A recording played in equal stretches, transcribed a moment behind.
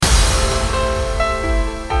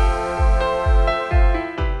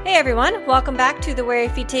everyone, welcome back to the Where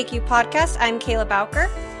Your Feet Take You podcast. I'm Kayla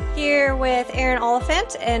Bowker here with Aaron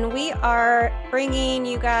Oliphant, and we are bringing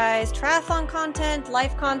you guys triathlon content,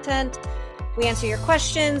 life content. We answer your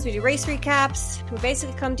questions, we do race recaps. We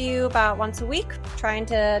basically come to you about once a week, trying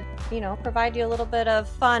to, provide you a little bit of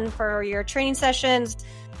fun for your training sessions,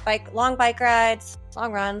 long bike rides,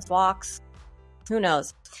 long runs, walks, who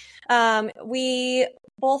knows. We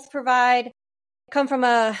both come from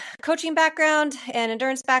a coaching background and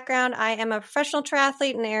endurance background. I am a professional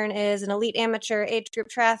triathlete, and Aaron is an elite amateur age group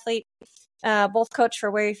triathlete. Both coach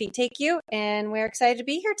for Where Your Feet Take You, and we're excited to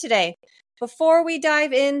be here today. Before we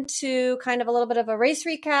dive into kind of a little bit of a race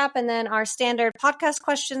recap and then our standard podcast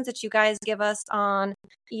questions that you guys give us on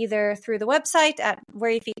either through the website at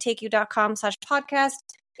whereyourfeettakeyou.com/podcast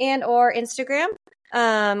and or Instagram.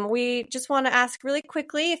 We just want to ask really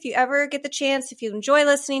quickly, if you ever get the chance, if you enjoy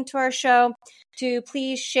listening to our show, to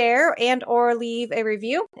please share and or leave a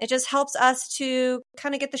review. It just helps us to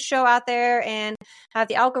kind of get the show out there and have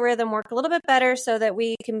the algorithm work a little bit better so that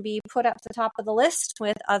we can be put up to the top of the list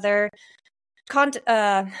with other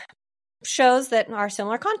shows that are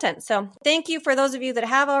similar content. So thank you for those of you that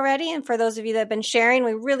have already, and for those of you that have been sharing.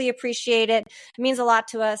 We really appreciate it. It means a lot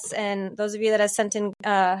to us. And those of you that have sent in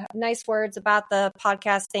nice words about the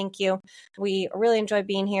podcast, thank you. We really enjoy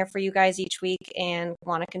being here for you guys each week and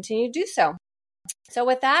want to continue to do so. So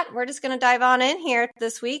with that, we're just going to dive on in here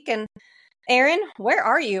this week. And Aaron, where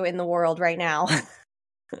are you in the world right now?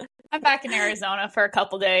 I'm back in Arizona for a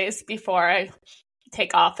couple days before I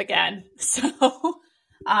take off again. So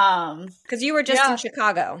because you were just in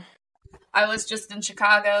Chicago. I was just in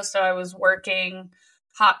Chicago, so I was working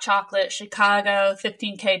Hot Chocolate Chicago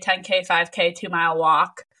 15K, 10K, 5K, 2-mile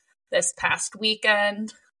walk this past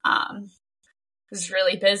weekend. It was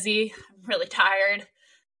really busy. I'm really tired.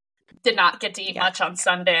 Did not get to eat much on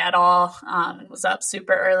Sunday at all. Was up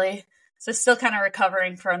super early. So still kind of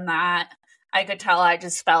recovering from that. I could tell I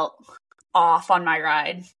just felt off on my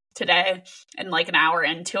ride today. And like an hour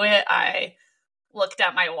into it, I looked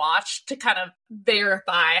at my watch to kind of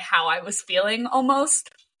verify how I was feeling almost.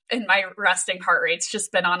 And my resting heart rate's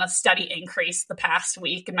just been on a steady increase the past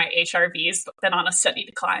week. And my HRV's been on a steady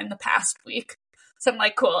decline the past week. So I'm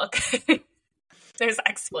like, cool, okay. There's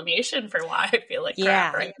explanation for why I feel like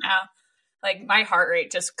crap right now. Like my heart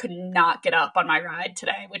rate just could not get up on my ride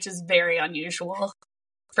today, which is very unusual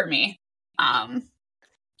for me.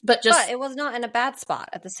 But it was not in a bad spot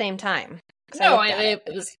at the same time. No, it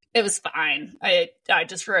was fine. I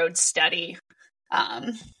just rode steady.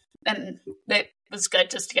 And it was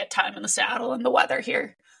good just to get time in the saddle, and the weather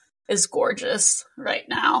here is gorgeous right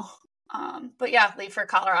now. But yeah, leave for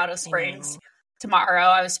Colorado Springs tomorrow.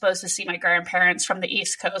 I was supposed to see my grandparents from the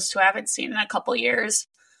East Coast who I haven't seen in a couple years.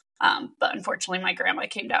 But unfortunately my grandma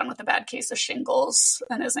came down with a bad case of shingles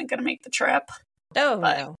and isn't going to make the trip.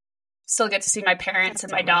 No. Still get to see my parents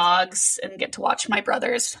and my dogs and get to watch my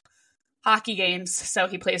brother's hockey games. So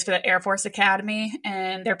he plays for the Air Force Academy,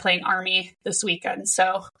 and they're playing Army this weekend. So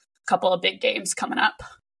a couple of big games coming up.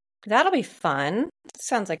 That'll be fun.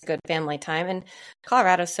 Sounds like good family time. And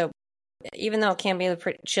Colorado's even though it can be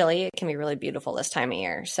pretty chilly, it can be really beautiful this time of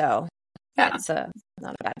year. So it's not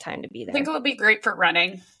a bad time to be there. I think it would be great for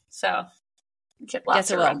running. So get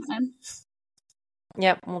lots of running.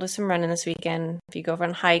 Yep, we'll do some running this weekend. If you go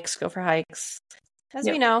for hikes. As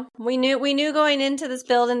we know, we knew going into this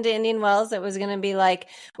build into Indian Wells, it was going to be like,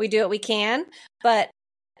 we do what we can. But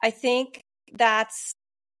I think that's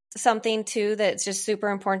something too that's just super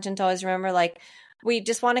important to always remember. Like, we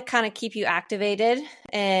just want to kind of keep you activated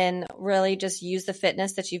and really just use the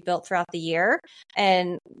fitness that you've built throughout the year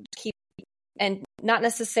and we're not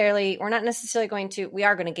necessarily going to, we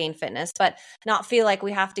are going to gain fitness, but not feel like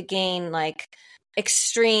we have to gain like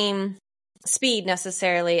extreme speed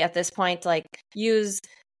necessarily at this point. Like, use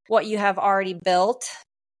what you have already built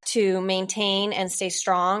to maintain and stay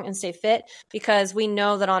strong and stay fit, because we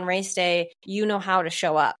know that on race day, you know how to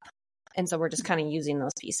show up. And so we're just kind of using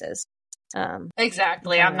those pieces.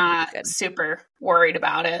 Exactly. I'm not super worried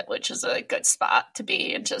about it, which is a good spot to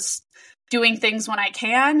be, and just doing things when I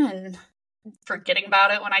can and forgetting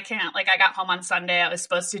about it when I can't. Like, I got home on Sunday, I was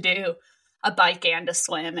supposed to do a bike and a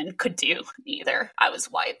swim and could do neither. I was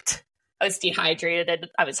wiped. I was dehydrated.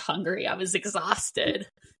 I was hungry. I was exhausted,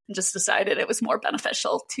 and just decided it was more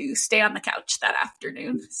beneficial to stay on the couch that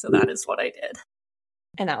afternoon. So that is what I did.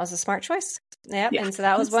 And that was a smart choice. Yep. Yeah. And so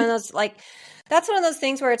that was one of those, like, that's one of those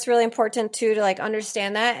things where it's really important to like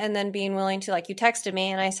understand that, and then being willing to, like, you texted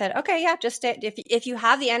me and I said, okay, yeah, just stay. If you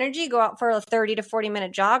have the energy, go out for a 30 to 40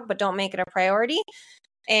 minute jog, but don't make it a priority,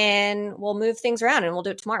 and we'll move things around and we'll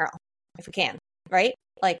do it tomorrow if we can. Right?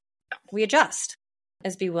 Like, we adjust.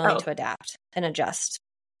 is be willing to adapt and adjust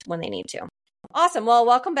when they need to. Awesome. Well,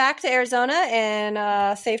 welcome back to Arizona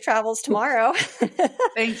and safe travels tomorrow.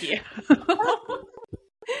 Thank you.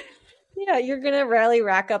 Yeah, you're going to really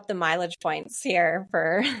rack up the mileage points here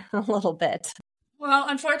for a little bit. Well,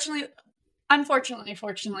 fortunately,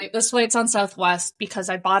 this flight's on Southwest because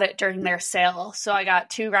I bought it during their sale. So I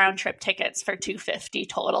got 2 round trip tickets for $250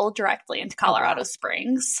 total directly into Colorado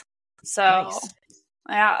Springs. So nice.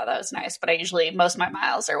 Yeah, that was nice. But most of my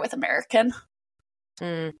miles are with American.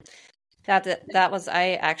 That was,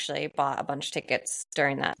 I actually bought a bunch of tickets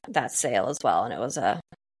during that sale as well. And it was a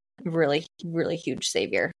really, really huge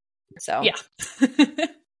savior. So yeah.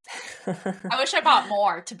 I wish I bought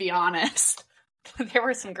more, to be honest. There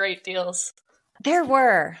were some great deals. There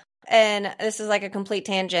were. And this is like a complete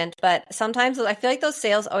tangent, but sometimes I feel like those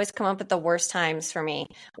sales always come up at the worst times for me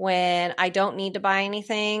when I don't need to buy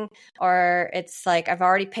anything, or it's like I've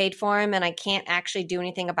already paid for them and I can't actually do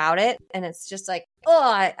anything about it. And it's just like,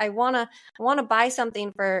 I want to buy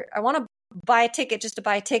something I want to buy a ticket just to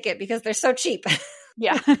buy a ticket because they're so cheap.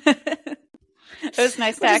 Yeah. It was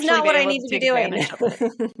nice to actually not be what able I need to be doing.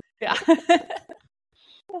 Yeah.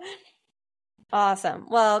 Awesome.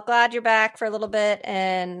 Well, glad you're back for a little bit,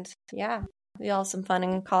 and yeah, we all have some fun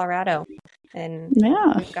in Colorado. And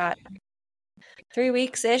we've got 3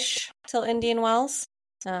 weeks-ish till Indian Wells,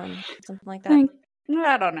 something like that.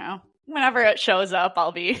 I don't know. Whenever it shows up,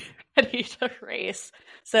 I'll be ready to race.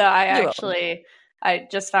 So I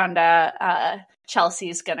just found out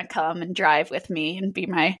Chelsea's going to come and drive with me and be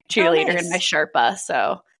my cheerleader and my Sherpa.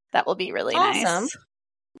 So that will be really nice.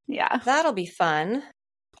 Yeah. That'll be fun.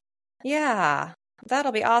 Yeah,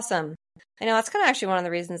 that'll be awesome. I know that's kind of actually one of the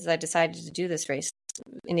reasons that I decided to do this race,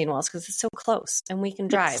 Indian Wells, because it's so close and we can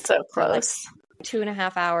drive. It's so close. Like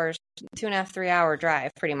 2.5 hours, 2.5-3 hour drive,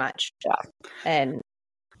 pretty much. Yeah. And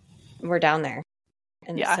we're down there.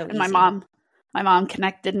 And yeah. It's so and easy. my mom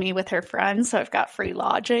connected me with her friends, so I've got free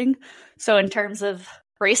lodging. So in terms of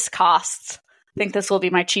race costs, I think this will be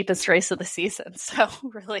my cheapest race of the season. So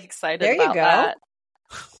really excited about that.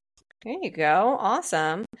 There you go.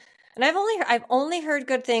 Awesome. And I've only heard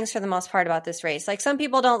good things for the most part about this race. Like some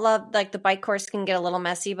people don't love, like the bike course can get a little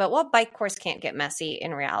messy, but what bike course can't get messy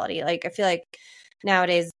in reality? Like I feel like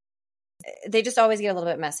nowadays they just always get a little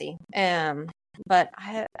bit messy. But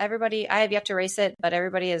I have yet to race it, but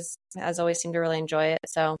everybody has always seemed to really enjoy it.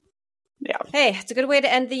 So yeah, hey, it's a good way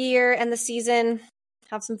to end the year and the season.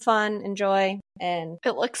 Have some fun, enjoy, and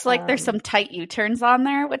it looks like there's some tight U-turns on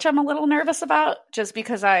there, which I'm a little nervous about, just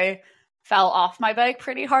because I fell off my bike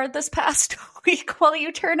pretty hard this past week while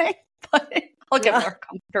U-turning, but I'll get more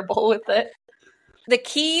comfortable with it. The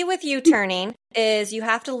key with U-turning is you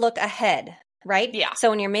have to look ahead, right? Yeah.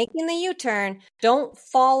 So when you're making the U-turn, don't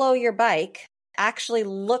follow your bike. Actually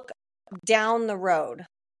look down the road.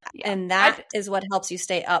 Yeah. And that is what helps you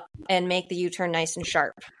stay up and make the U-turn nice and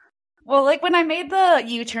sharp. Well, like when I made the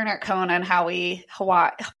U-turn at Kona and Hawaii,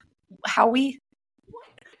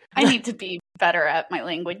 I need to be better at my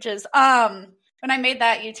languages. When I made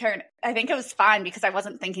that U-turn, I think it was fine because I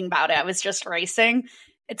wasn't thinking about it. I was just racing.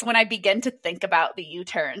 It's when I begin to think about the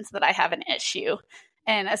U-turns that I have an issue.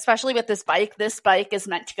 And especially with this bike is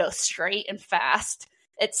meant to go straight and fast.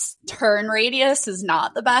 Its turn radius is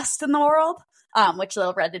not the best in the world, which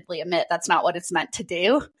they'll readily admit that's not what it's meant to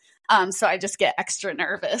do. So I just get extra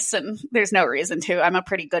nervous, and there's no reason to. I'm a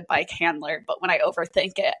pretty good bike handler, but when I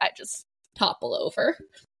overthink it, I just topple over.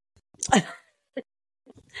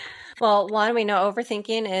 Well, one, we know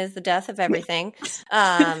overthinking is the death of everything.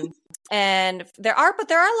 And there are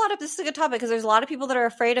a lot of, this is a good topic because there's a lot of people that are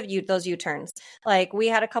afraid of those U-turns. Like we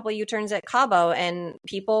had a couple U-turns at Cabo and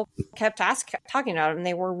people kept talking about them.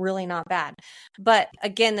 They were really not bad. But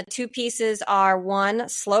again, the two pieces are, one,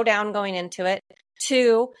 slow down going into it.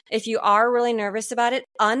 Two, if you are really nervous about it,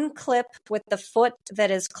 unclip with the foot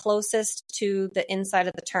that is closest to the inside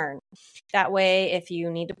of the turn. That way, if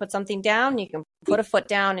you need to put something down, you can put a foot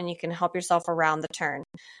down and you can help yourself around the turn.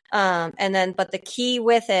 But the key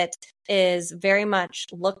with it is very much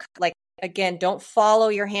look like, again, don't follow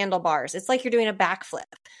your handlebars. It's like you're doing a backflip,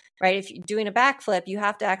 right? If you're doing a backflip, you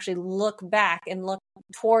have to actually look back and look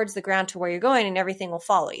towards the ground to where you're going, and everything will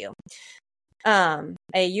follow you.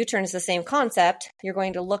 A U-turn is the same concept. You're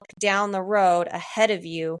going to look down the road ahead of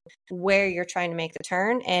you where you're trying to make the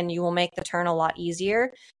turn, and you will make the turn a lot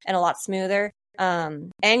easier and a lot smoother.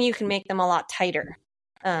 And you can make them a lot tighter.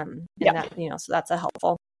 So that's a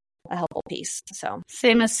helpful piece. So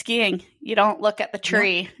same as skiing. You don't look at the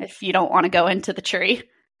tree if you don't want to go into the tree.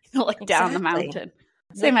 You look down the mountain.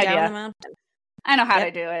 Same idea. Down the mountain. I know how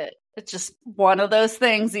to do it. It's just one of those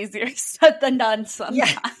things, easier said than done sometimes.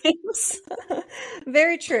 Yeah.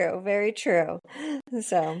 Very true. Very true.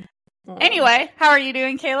 So, anyway, how are you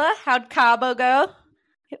doing, Kayla? How'd Cabo go?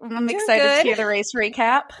 I'm excited to hear the race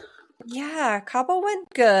recap. Yeah, Cabo went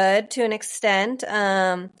good to an extent.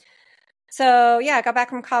 So yeah, I got back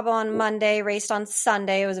from Cabo on Monday, raced on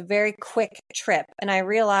Sunday. It was a very quick trip. And I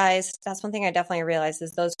realized, that's one thing I definitely realized,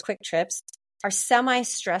 is those quick trips are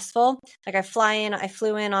semi-stressful. Like I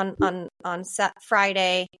flew in on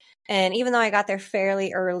Friday, and even though I got there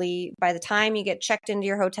fairly early, by the time you get checked into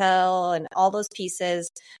your hotel and all those pieces,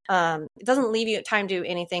 it doesn't leave you time to do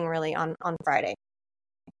anything really on Friday.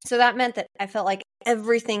 So that meant that I felt like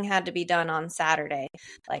everything had to be done on Saturday,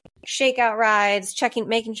 like shakeout rides,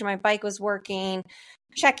 making sure my bike was working,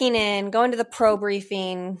 checking in, going to the pro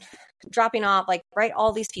briefing, dropping off, like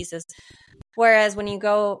all these pieces. Whereas when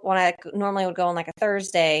I normally would go on like a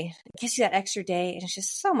Thursday, it gives you that extra day and it's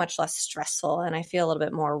just so much less stressful and I feel a little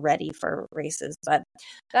bit more ready for races. But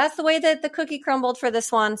that's the way that the cookie crumbled for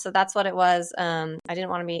this one. So that's what it was. I didn't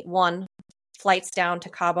want to be flights down to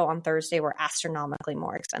Cabo on Thursday were astronomically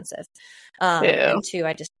more expensive. And two,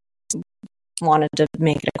 I just wanted to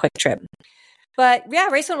make it a quick trip. But yeah,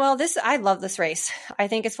 race went well. I love this race. I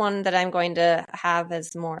think it's one that I'm going to have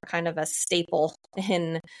as more kind of a staple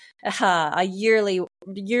in a yearly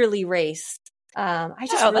race. I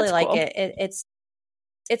just really like it.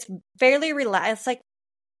 It's fairly relaxed. It's like,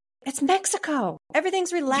 it's Mexico.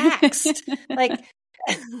 Everything's relaxed. Like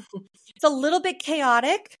it's a little bit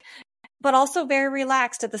chaotic, but also very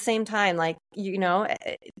relaxed at the same time. Like,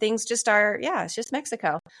 things just are, it's just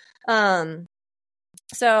Mexico.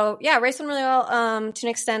 So yeah, race went really well, to an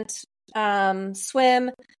extent.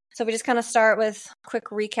 Swim. So we just kind of start with a quick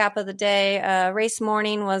recap of the day. Race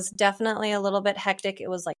morning was definitely a little bit hectic. It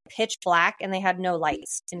was like pitch black and they had no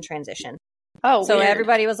lights in transition. Oh, so weird.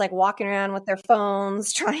 Everybody was like walking around with their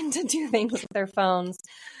phones, trying to do things with their phones.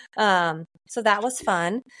 So that was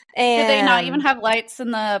fun. And did they not even have lights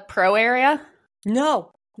in the pro area?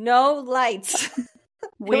 No lights.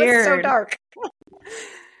 Weird. It was so dark.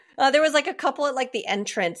 There was like a couple at like the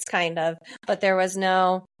entrance kind of, but there was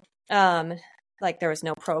no, there was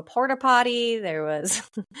no pro porta potty. There was,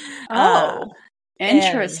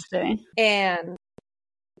 interesting. And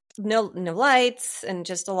no lights and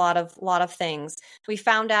just a lot of things. We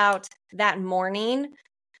found out that morning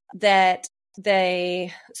that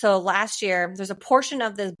last year there's a portion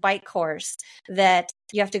of this bike course that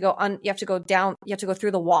you have to go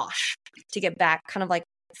through the wash to get back, kind of like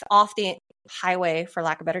off the highway, for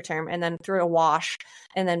lack of a better term, and then through a wash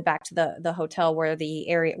and then back to the hotel where the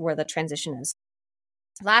area where the transition is.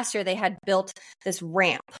 Last year they had built this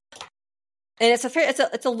ramp, and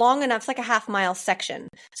it's a long enough, it's like a half-mile section.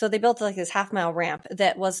 So they built like this half-mile ramp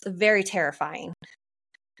that was very terrifying,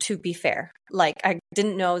 to be fair. Like, I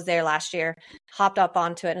didn't know it was there last year, hopped up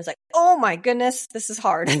onto it and was like, oh my goodness, this is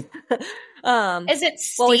hard. Is it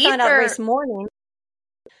steep? Well, we found out race morning.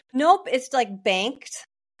 Nope, it's like banked,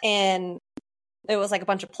 and it was like a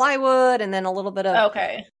bunch of plywood and then a little bit of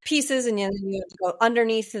pieces, and you have to go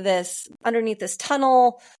underneath this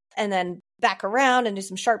tunnel and then back around and do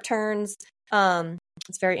some sharp turns.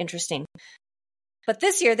 It's very interesting. But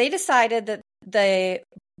this year they decided that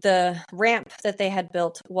the ramp that they had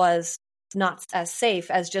built was not as safe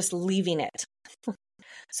as just leaving it.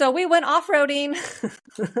 So we went off-roading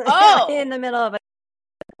in the middle of it.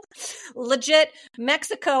 Legit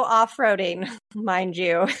Mexico off-roading, mind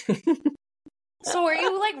you. So were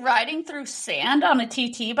you like riding through sand on a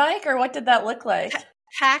TT bike, or what did that look like?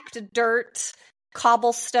 Packed dirt,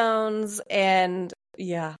 cobblestones, and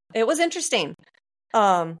yeah, it was interesting.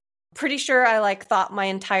 Pretty sure I thought my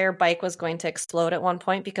entire bike was going to explode at one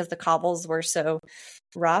point because the cobbles were so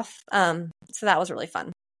rough. So that was really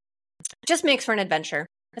fun. Just makes for an adventure.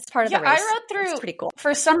 It's part of the race. I rode through. It's pretty cool.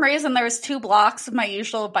 For some reason, there was 2 blocks of my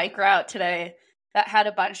usual bike route today that had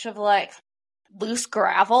a bunch of loose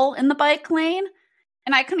gravel in the bike lane,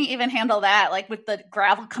 and I couldn't even handle that. Like with the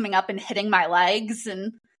gravel coming up and hitting my legs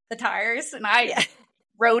and the tires, and I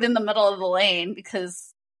rode in the middle of the lane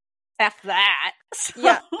because F that. So.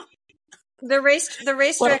 Yeah. The race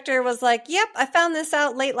director was like, "Yep, I found this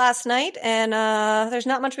out late last night, and there's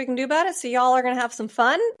not much we can do about it. So y'all are gonna have some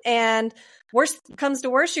fun, and worst comes to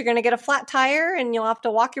worst, you're gonna get a flat tire, and you'll have to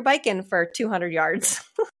walk your bike in for 200 yards."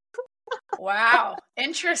 Wow,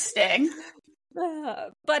 interesting.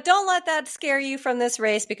 But don't let that scare you from this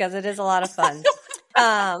race because it is a lot of fun.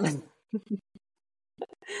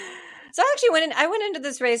 So I went into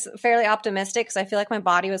this race fairly optimistic because I feel like my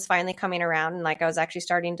body was finally coming around and I was actually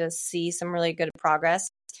starting to see some really good progress.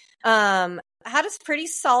 had a pretty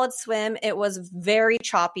solid swim. It was very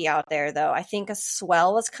choppy out there, though. I think a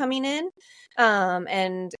swell was coming in,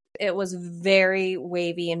 and it was very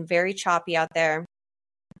wavy and very choppy out there.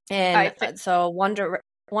 And so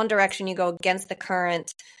one direction you go against the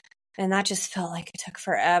current, and that just felt like it took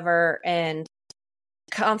forever. And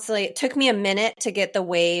constantly, it took me a minute to get the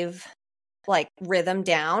wave like rhythm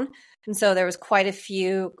down. And so there was quite a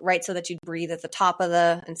few, right, so that you'd breathe at the top of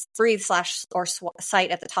the, and breathe or sight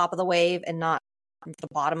at the top of the wave and not the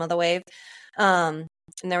bottom of the wave. And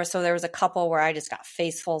there was a couple where I just got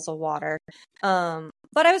facefuls of water.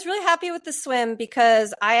 But I was really happy with the swim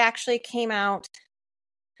because I actually came out,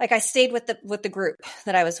 like I stayed with the group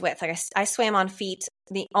that I was with. Like I swam on feet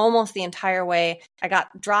almost the entire way. I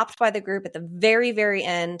got dropped by the group at the very, very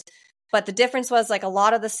end. But the difference was like a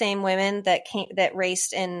lot of the same women that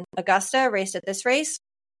raced in Augusta raced at this race.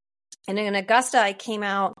 And in Augusta, I came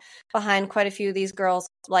out behind quite a few of these girls,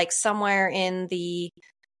 like somewhere in the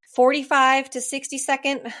 45 to 60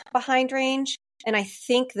 second behind range. And I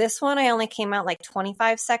think this one, I only came out like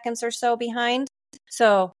 25 seconds or so behind.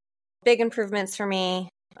 So big improvements for me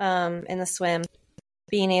in the swim,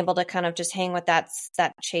 being able to kind of just hang with that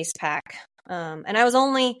chase pack. And I was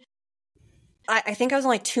only... I think I was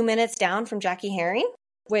only 2 minutes down from Jackie Herring,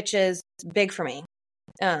 which is big for me.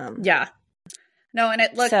 Yeah. No, and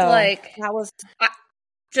it looked like that was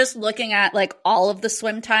just looking at like all of the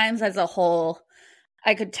swim times as a whole.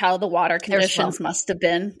 I could tell the water conditions must have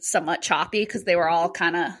been somewhat choppy because they were all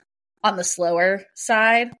kind of on the slower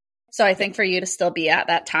side. So I think for you to still be at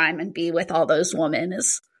that time and be with all those women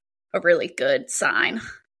is a really good sign.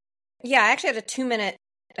 Yeah, I actually had a 2 minute.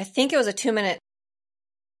 I think it was a 2 minute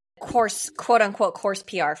course, quote unquote, course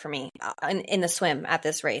PR for me in the swim at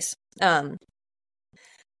this race. Whereas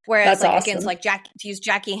That's like awesome. against like to use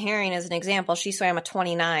Jackie Herring as an example, she swam a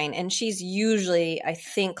 29 and she's usually, I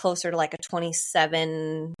think, closer to like a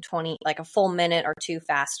 27, 20, like a full minute or two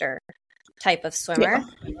faster type of swimmer.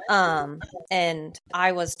 Yeah. And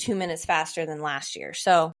I was 2 minutes faster than last year.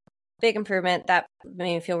 So big improvement. That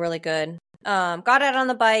made me feel really good. Got out on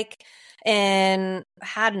the bike and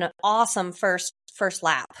had an awesome first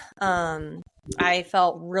lap. I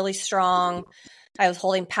felt really strong. I was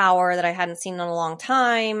holding power that I hadn't seen in a long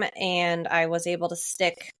time, and I was able to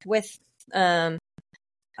stick with Nicole.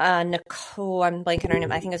 I'm blanking her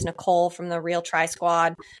name. I think it was Nicole from the Real Tri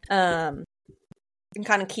Squad. And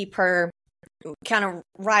kind of keep her, kind of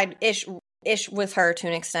ride ish with her to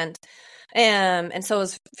an extent. And so I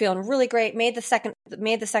was feeling really great. Made the second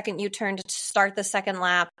U-turn to start the second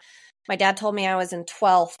lap. My dad told me I was in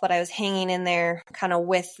 12th, but I was hanging in there kind of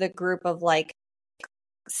with the group of like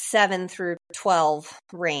 7 through 12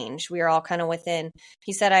 range. We were all kind of within.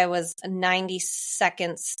 He said I was 90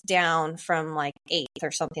 seconds down from like 8th or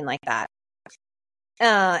something like that.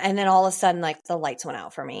 And then all of a sudden, like the lights went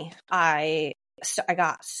out for me. I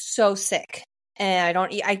got so sick. And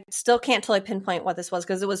I still can't totally pinpoint what this was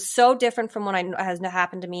because it was so different from what has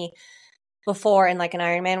happened to me before in like an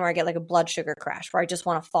Ironman where I get like a blood sugar crash where I just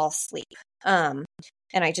want to fall asleep. And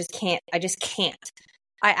I just can't.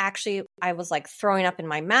 I was like throwing up in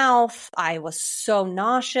my mouth. I was so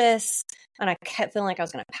nauseous and I kept feeling like I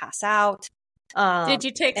was going to pass out. Did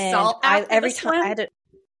you take salt after the swim?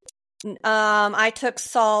 I took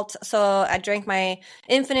salt. So I drank my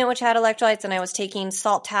Infinite, which had electrolytes, and I was taking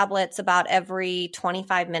salt tablets about every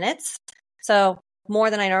 25 minutes. So more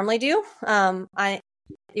than I normally do. So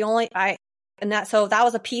that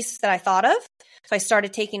was a piece that I thought of. So I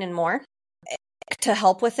started taking in more to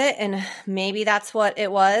help with it. And maybe that's what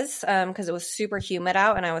it was. Cause it was super humid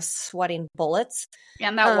out and I was sweating bullets. Yeah,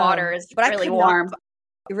 and that water is really warm.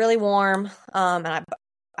 Really warm. And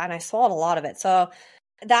I swallowed a lot of it. So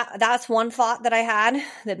that's one thought that I had,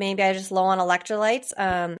 that maybe I just low on electrolytes.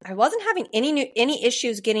 I wasn't having any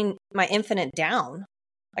issues getting my Infinite down.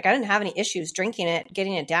 Like I didn't have any issues drinking it,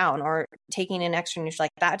 getting it down, or taking in extra nutrients.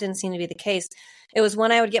 Like that didn't seem to be the case. It was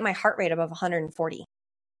when I would get my heart rate above 140.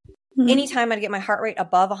 Mm-hmm. Anytime I'd get my heart rate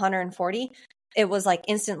above 140, it was like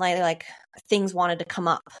instantly like things wanted to come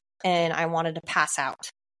up and I wanted to pass out.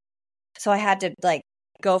 So I had to like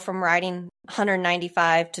go from riding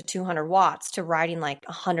 195 to 200 watts to riding like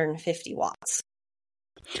 150 watts.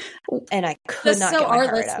 And I could not get my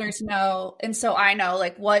heart rate up. So our listeners know, and so I know,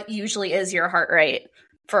 like, what usually is your heart rate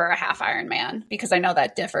for a half Ironman? Because I know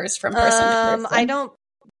that differs from person to person.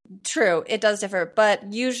 True, it does differ,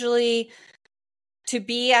 but usually to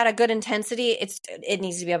be at a good intensity, it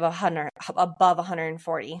needs to be above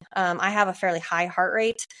 140. I have a fairly high heart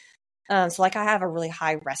rate. So like I have a really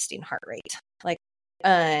high resting heart rate. Like,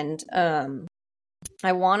 and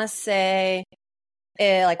I want to say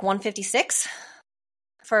like 156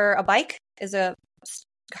 for a bike. is a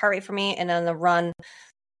heart rate for me. And then the run,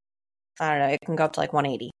 I don't know, it can go up to like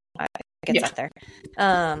 180. It gets up there.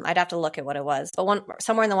 I'd have to look at what it was, but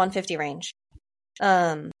somewhere in the 150 range.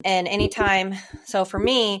 And anytime, so for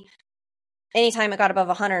me, anytime it got above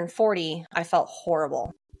 140, I felt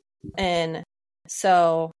horrible. And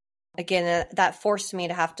so again, that forced me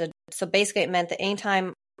to have to, so basically it meant that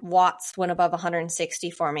anytime watts went above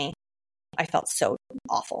 160 for me, I felt so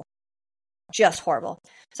awful, just horrible.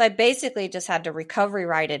 So I basically just had to recovery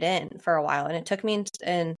ride it in for a while. And it took me,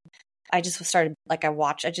 and I just started, like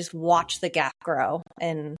I just watched the gap grow,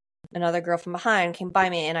 and another girl from behind came by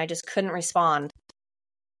me and I just couldn't respond.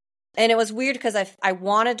 And it was weird because I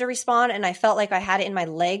wanted to respond and I felt like I had it in my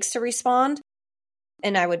legs to respond,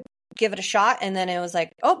 and I would give it a shot. And then it was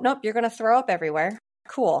like, oh, nope, you're going to throw up everywhere.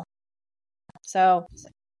 Cool. So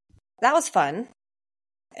that was fun.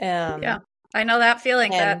 Yeah, I know that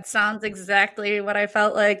feeling. That sounds exactly what I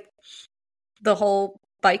felt like the whole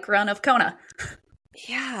bike run of Kona.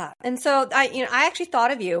 Yeah. And so I actually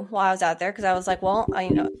thought of you while I was out there, because I was like, well,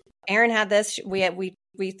 Erin had this. We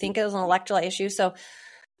think it was an electrolyte issue. So,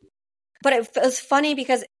 but it was funny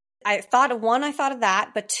because I thought of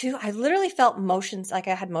that, but two, I literally felt like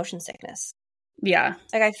I had motion sickness. Yeah.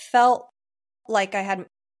 Like I felt like I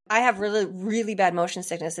have really, really bad motion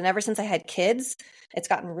sickness. And ever since I had kids, it's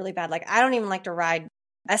gotten really bad. Like I don't even like to ride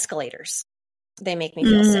escalators. They make me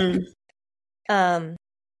feel sick.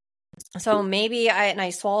 So maybe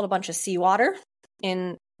I swallowed a bunch of seawater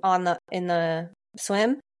in the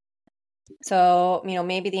swim. So,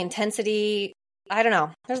 maybe the intensity, I don't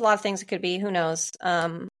know. There's a lot of things it could be. Who knows?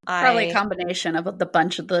 Probably a combination of a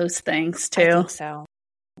bunch of those things too. I think so.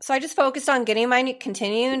 So I just focused on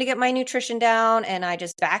continuing to get my nutrition down, and I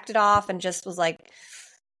just backed it off and just was like,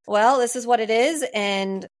 well, this is what it is.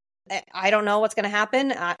 And I don't know what's going to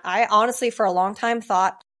happen. I honestly, for a long time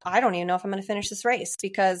thought, I don't even know if I'm going to finish this race,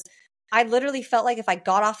 because I literally felt like if I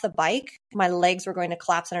got off the bike, my legs were going to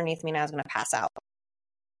collapse underneath me and I was going to pass out.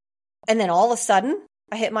 And then all of a sudden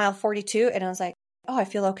I hit mile 42 and I was like, oh, I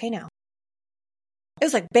feel okay now. It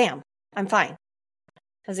was like, bam, I'm fine. I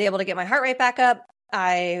was able to get my heart rate back up.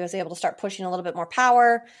 I was able to start pushing a little bit more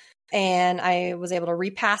power, and I was able to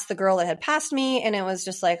repass the girl that had passed me. And it was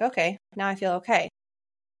just like, okay, now I feel okay.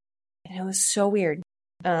 And it was so weird.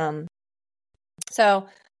 So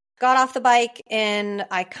got off the bike and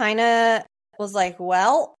I kind of was like,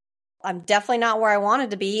 well, I'm definitely not where I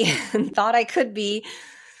wanted to be and thought I could be.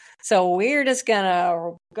 So we're just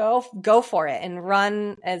gonna go for it and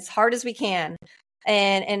run as hard as we can.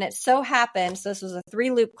 And it so happened, so this was a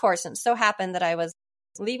 3-loop course, and it so happened that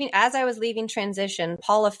as I was leaving transition,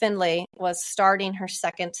 Paula Findlay was starting her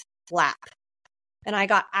second lap. And I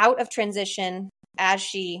got out of transition as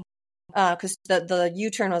she, because the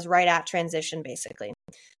U-turn was right at transition, basically.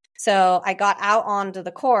 So I got out onto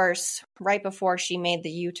the course right before she made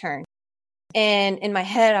the U-turn. And in my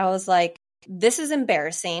head, I was like, this is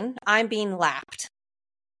embarrassing. I'm being lapped.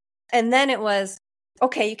 And then it was,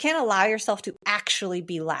 okay, you can't allow yourself to actually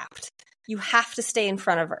be lapped. You have to stay in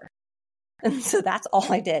front of her. And so that's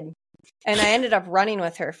all I did. And I ended up running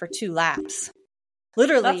with her for 2 laps.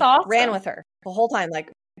 Literally That's awesome. Ran with her the whole time,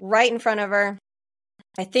 like right in front of her.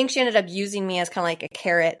 I think she ended up using me as kind of like a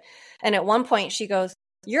carrot. And at one point she goes,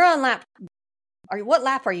 you're on lap. What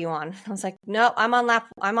lap are you on? I was like, no, I'm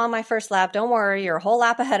on my first lap. Don't worry. You're a whole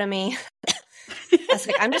lap ahead of me. I was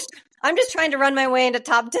like, I'm just trying to run my way into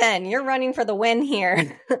top 10. You're running for the win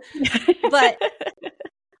here.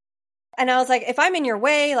 And I was like, if I'm in your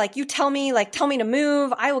way, like you tell me to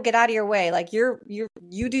move, I will get out of your way. Like you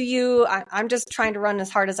do you. I'm just trying to run as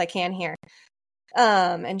hard as I can here.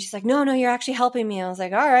 And she's like, no, you're actually helping me. I was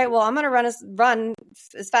like, all right, well, I'm going to run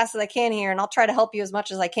as fast as I can here, and I'll try to help you as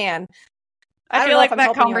much as I can. I feel like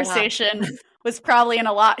that conversation was probably in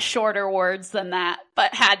a lot shorter words than that,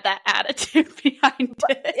 but had that attitude behind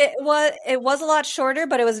it. It was a lot shorter,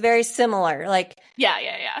 but it was very similar. Like, yeah.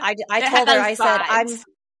 I told her, I said,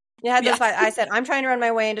 I said, I'm trying to run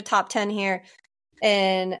my way into top 10 here.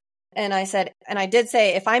 And I said, and I did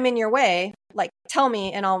say, if I'm in your way, like, tell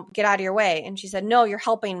me and I'll get out of your way. And she said, no, you're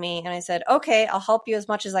helping me. And I said, okay, I'll help you as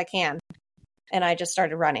much as I can. And I just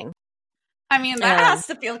started running. I mean, that has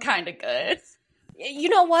to feel kind of good. You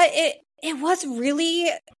know what? It was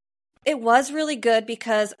really good,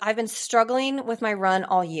 because I've been struggling with my run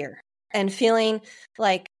all year and feeling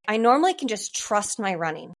like I normally can just trust my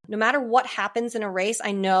running. No matter what happens in a race,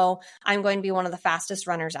 I know I'm going to be one of the fastest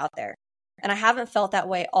runners out there. And I haven't felt that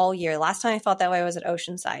way all year. Last time I felt that way was at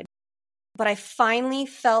Oceanside. But I finally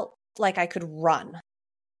felt like I could run.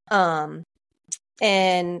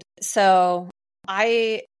 And so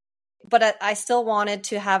I but I still wanted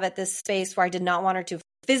to have at this space where I did not want her to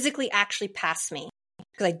physically actually pass me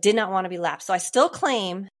because I did not want to be lapped. So I still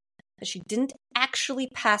claim that she didn't actually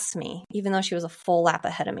pass me, even though she was a full lap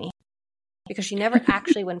ahead of me, because she never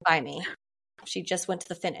actually went by me. She just went to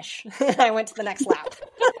the finish. I went to the next lap.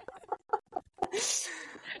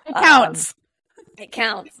 It counts. It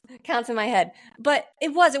counts. It counts in my head. But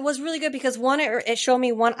it was really good because one, it showed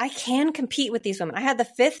me I can compete with these women. I had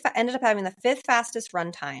ended up having the 5th fastest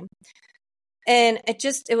run time. And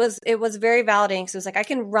it was very validating. So it was like, I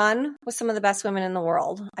can run with some of the best women in the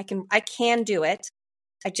world. I can do it.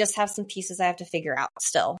 I just have some pieces I have to figure out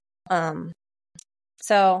still.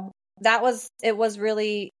 So it was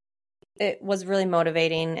really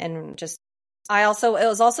motivating, and just, it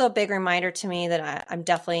was also a big reminder to me that I'm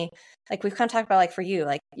definitely, like we've kind of talked about, like for you,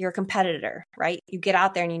 like you're a competitor, right? You get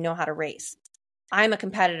out there and you know how to race. I'm a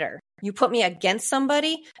competitor. You put me against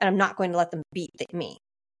somebody and I'm not going to let them beat me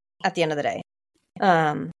at the end of the day.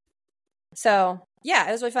 So yeah,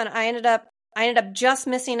 it was really fun. I ended up just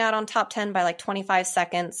missing out on top 10 by like 25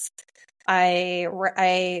 seconds.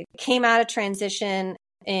 I came out of transition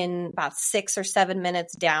in about 6 or 7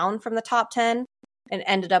 minutes down from the top 10 and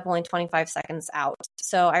ended up only 25 seconds out.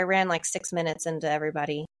 So I ran like 6 minutes into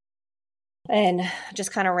everybody and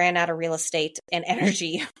just kind of ran out of real estate and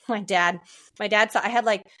energy. My dad saw I had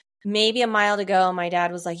like maybe a mile to go. My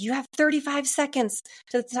dad was like, "You have 35 seconds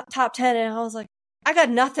to the top 10." And I was like, I got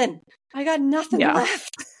nothing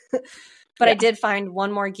left. But I did find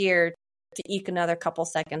one more gear to eke another couple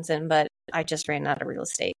seconds in, but I just ran out of real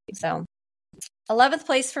estate. So 11th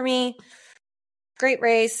place for me. Great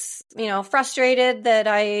race. Frustrated that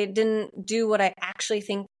I didn't do what I actually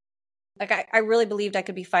think. Like I really believed I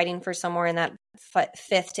could be fighting for somewhere in that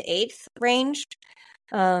 5th to 8th range.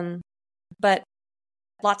 But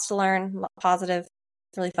lots to learn, positive,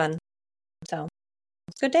 really fun. So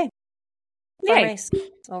it's a good day. Fun race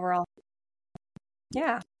overall.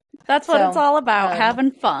 Yeah. That's what it's all about,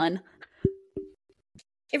 having fun.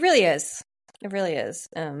 It really is. It really is.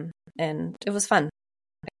 And it was fun.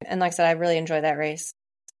 And like I said, I really enjoyed that race.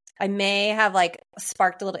 I may have like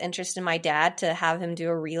sparked a little interest in my dad to have him do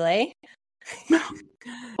a relay.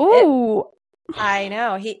 Ooh. I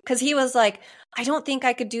know. Because he was like, I don't think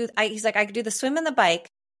I could do, he's like, I could do the swim and the bike.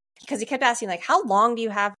 Because he kept asking, like, how long do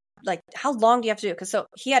you have to do it? Because so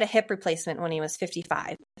he had a hip replacement when he was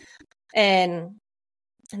 55. And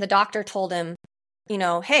the doctor told him,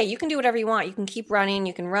 hey, you can do whatever you want. You can keep running,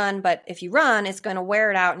 you can run, but if you run, it's going to wear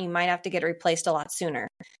it out and you might have to get it replaced a lot sooner.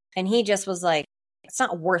 And he just was like, it's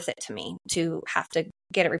not worth it to me to have to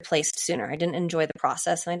get it replaced sooner. I didn't enjoy the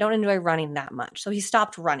process and I don't enjoy running that much. So he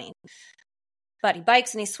stopped running. But he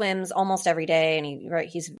bikes and he swims almost every day and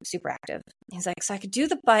he's super active. He's like, so I could do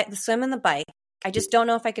the swim and the bike. I just don't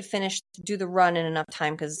know if I could do the run in enough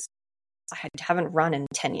time because I haven't run in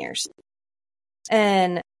 10 years.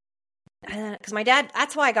 And because my dad,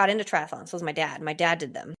 that's why I got into triathlons, was my dad. My dad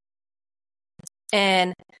did them.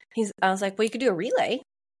 And I was like, well, you could do a relay.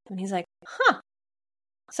 And he's like, huh.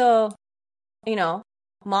 So,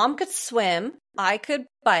 mom could swim, I could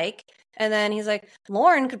bike. And then he's like,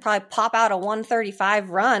 Lauren could probably pop out a 1:35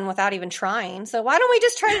 run without even trying. So why don't we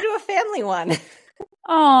just try to do a family one?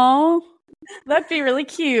 Oh, that'd be really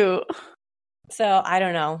cute. So I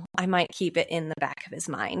don't know. I might keep it in the back of his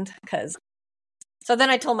mind So then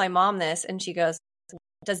I told my mom this and she goes,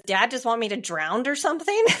 does dad just want me to drown or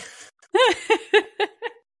something?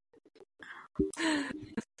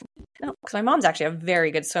 No, because my mom's actually a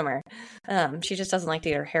very good swimmer. She just doesn't like to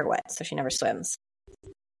get her hair wet, so she never swims.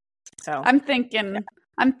 So I'm thinking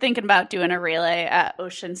about doing a relay at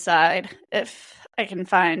Oceanside if I can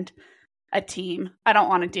find a team. I don't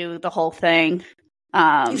want to do the whole thing.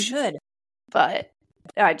 You should. But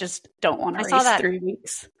I just don't want to race 3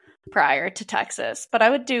 weeks prior to Texas. But I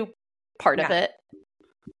would do part of it.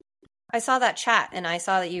 I saw that chat and I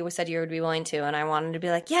saw that you said you would be willing to, and I wanted to be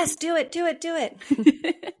like, yes, do it.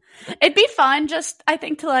 It'd be fun just, I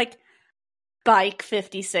think, to like bike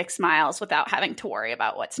 56 miles without having to worry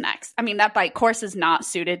about what's next. I mean, that bike course is not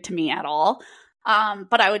suited to me at all,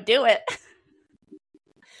 but I would do it.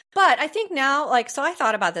 But I think now, so I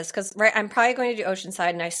thought about this because I'm probably going to do Oceanside,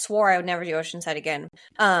 and I swore I would never do Oceanside again.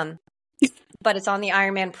 But it's on the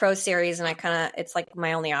Ironman Pro Series, and it's like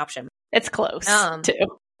my only option. It's close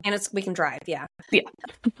too. And we can drive, yeah. Yeah.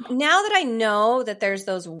 Now that I know that there's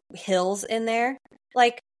those hills in there,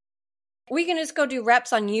 we can just go do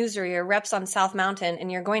reps on Usery or reps on South Mountain,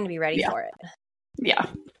 and you're going to be ready for it. Yeah.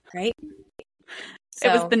 Right? So,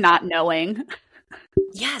 it was the not knowing.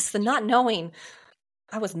 Yes, the not knowing.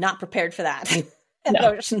 I was not prepared for that.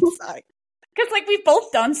 No. Oceanside. Because, like, we've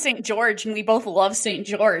both done St. George, and we both love St.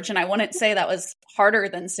 George, and I wouldn't say that was harder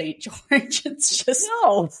than St. George. It's just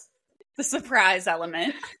the surprise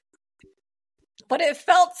element. But it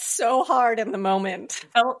felt so hard in the moment.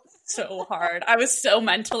 It felt so hard. I was so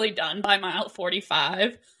mentally done by mile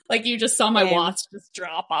 45. Like, you just saw my watch just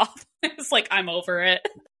drop off. It's like, I'm over it.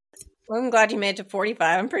 Well, I'm glad you made it to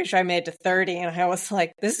 45. I'm pretty sure I made it to 30, and I was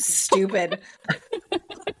like, this is stupid.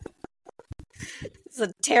 It's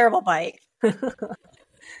a terrible bike. And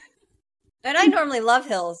I normally love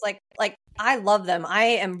hills. Like I love them. I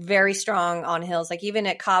am very strong on hills. Like even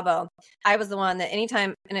at Cabo, I was the one that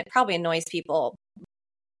anytime, and it probably annoys people,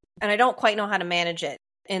 and I don't quite know how to manage it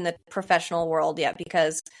in the professional world yet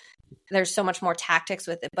because there's so much more tactics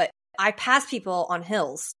with it. But I pass people on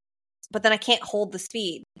hills, but then I can't hold the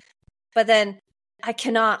speed. But then I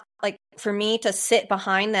cannot, like, for me to sit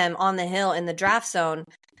behind them on the hill in the draft zone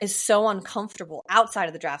is so uncomfortable. Outside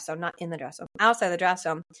of the draft zone, not in the draft zone. Outside of the draft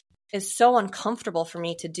zone is so uncomfortable for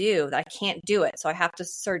me to do that I can't do it. So I have to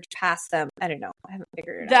surge past them. I don't know. I haven't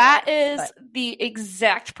figured it out. That is the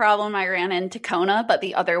exact problem I ran into Kona, but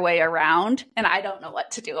the other way around. And I don't know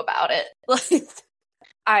what to do about it.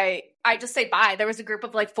 I just say bye. There was a group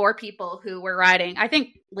of like 4 people who were riding, I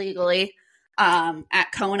think legally,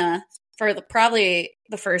 at Kona for probably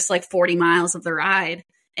the first like 40 miles of the ride.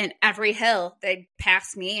 And every hill they'd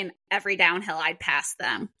pass me, and every downhill I'd pass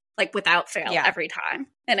them, like without fail, every time.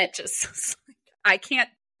 And it just, I'm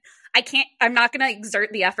not going to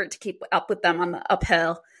exert the effort to keep up with them on the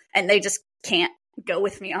uphill, and they just can't go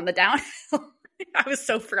with me on the downhill. I was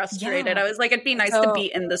so frustrated. I was like, it'd be nice to be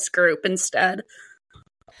in this group instead.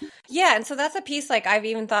 Yeah, and so that's a piece, like, I've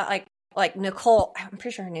even thought, like Nicole, I'm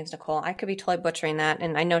pretty sure her name's Nicole. I could be totally butchering that,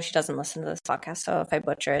 and I know she doesn't listen to this podcast, so if I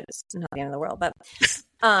butcher it, it's not the end of the world, but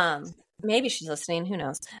maybe she's listening, who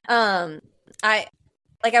knows. I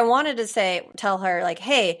wanted to tell her, like,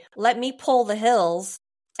 hey, let me pull the hills,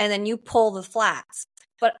 and then you pull the flats.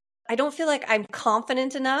 But I don't feel like I'm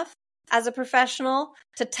confident enough as a professional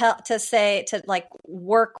to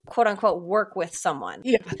work, quote unquote, work with someone.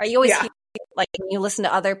 Yeah. Are you always hear, like, when you listen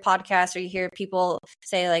to other podcasts or you hear people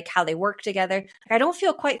say like how they work together? I don't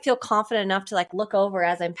quite feel confident enough to like look over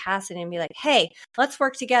as I'm passing and be like, hey, let's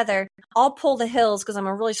work together. I'll pull the hills because I'm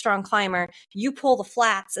a really strong climber. You pull the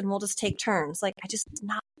flats and we'll just take turns. Like, I just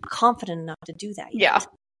not confident enough to do that yet.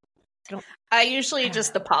 Yeah. I usually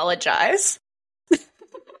just apologize.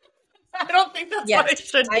 I don't think that's what I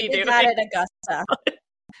should be doing. I did that at Augusta.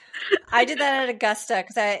 I did that at Augusta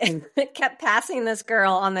because I kept passing this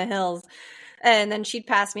girl on the hills, and then she'd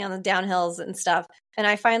pass me on the downhills and stuff. And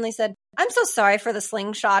I finally said, I'm so sorry for the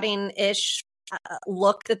slingshotting-ish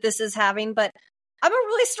look that this is having, but I'm a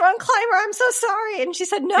really strong climber. I'm so sorry. And she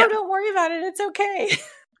said, no, don't worry about it. It's okay.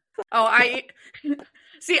 I'm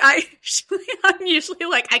usually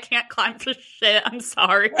like, I can't climb for shit. I'm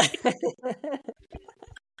sorry.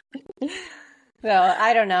 Well,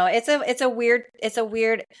 I don't know. It's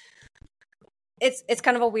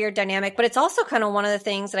kind of a weird dynamic, but it's also kind of one of the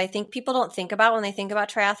things that I think people don't think about when they think about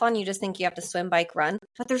triathlon. You just think you have to swim, bike, run,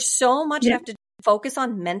 but there's so much you have to focus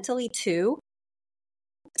on mentally too,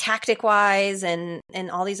 tactic wise, and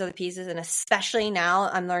all these other pieces. And especially now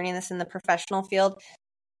I'm learning this in the professional field.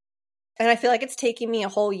 And I feel like it's taking me a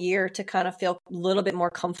whole year to kind of feel a little bit more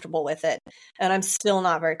comfortable with it. And I'm still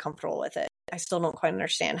not very comfortable with it. I still don't quite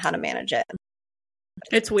understand how to manage it.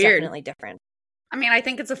 It's weird. Definitely different. I mean, I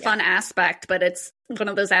think it's a fun aspect, but it's one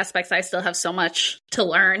of those aspects I still have so much to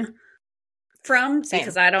learn from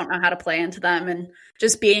because I don't know how to play into them. And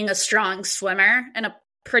just being a strong swimmer and a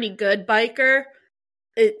pretty good biker,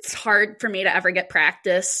 it's hard for me to ever get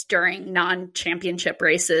practice during non-championship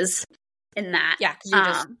races in that. Yeah, because you're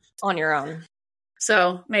just on your own.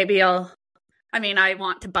 So maybe I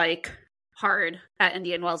want to bike hard at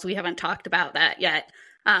Indian Wells. We haven't talked about that yet.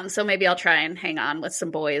 So maybe I'll try and hang on with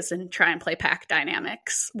some boys and try and play pack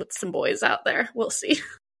dynamics with some boys out there. We'll see.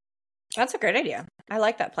 That's a great idea. I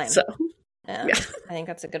like that plan. So, I think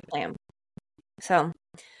that's a good plan. So,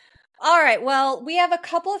 all right. Well, we have a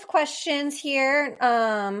couple of questions here,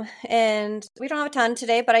 and we don't have a ton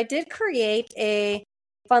today, but I did create a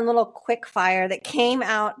fun little quick fire that came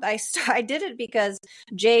out. I did it because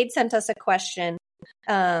Jade sent us a question,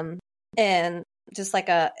 and just like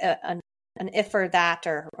an if or that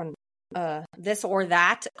or this or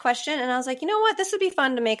that question. And I was like, you know what? This would be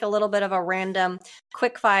fun to make a little bit of a random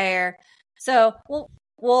quick fire. So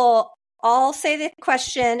I'll say the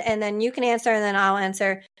question and then you can answer and then I'll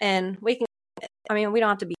answer. And we don't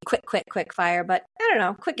have to be quick fire, but I don't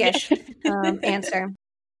know, quickish answer.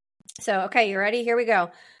 So, okay, you ready? Here we go.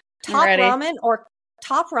 Top ramen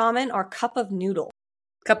or cup of noodle?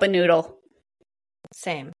 Cup of noodle.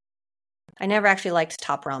 Same. I never actually liked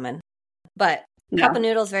top ramen, but cup of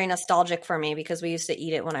noodles very nostalgic for me because we used to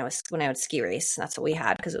eat it when I would ski race. That's what we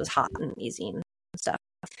had because it was hot and easy and stuff.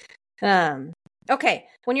 Okay,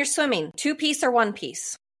 when you're swimming, 2-piece or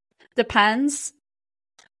 1-piece? Depends.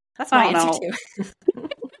 That's my answer too.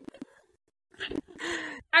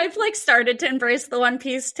 I've started to embrace the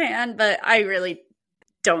 1-piece tan, but I really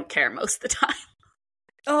don't care most of the time.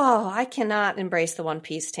 Oh, I cannot embrace the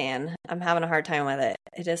 1-piece tan. I'm having a hard time with it.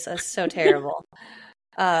 It is so terrible.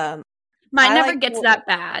 Mine never gets that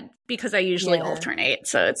bad because I usually alternate,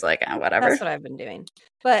 so it's whatever. That's what I've been doing.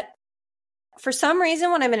 But for some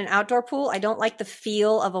reason, when I'm in an outdoor pool, I don't like the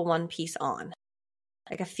feel of a 1-piece on.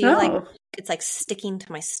 I feel like it's sticking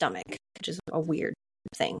to my stomach, which is a weird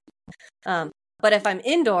thing. But if I'm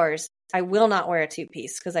indoors, I will not wear a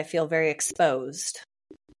 2-piece because I feel very exposed.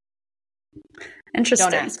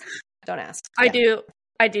 Interesting. Don't ask. I do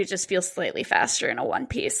just feel slightly faster in a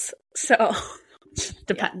 1-piece. So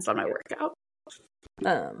depends on my workout.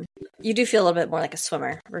 You do feel a little bit more like a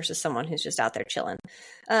swimmer versus someone who's just out there chilling.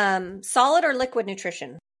 Solid or liquid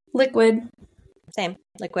nutrition? Liquid. Same.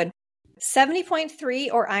 Liquid.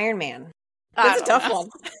 70.3 or Ironman? That's a tough one.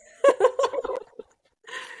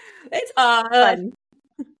 It's fun.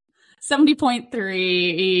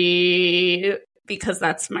 70.3 because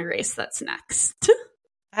that's my race that's next.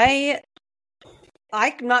 I'm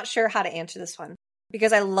not sure how to answer this one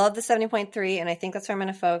because I love the 70.3 and I think that's where I'm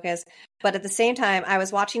going to focus. But at the same time, I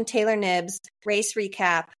was watching Taylor Nibb's race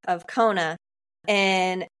recap of Kona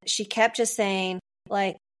and she kept just saying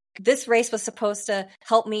this race was supposed to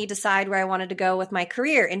help me decide where I wanted to go with my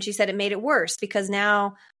career. And she said it made it worse because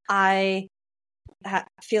now I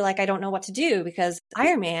feel like I don't know what to do because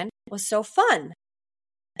Ironman was so fun.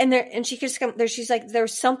 And she just come there. She's like,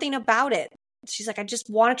 there's something about it. She's like, I just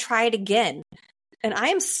want to try it again. And I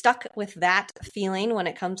am stuck with that feeling when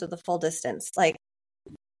it comes to the full distance. There's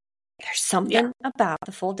something about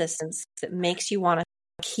the full distance that makes you want to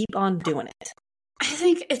keep on doing it. I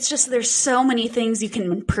think it's just there's so many things you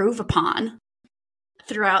can improve upon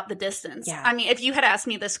throughout the distance. Yeah. I mean, if you had asked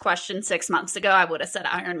me this question 6 months ago, I would have said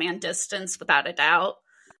Ironman distance without a doubt.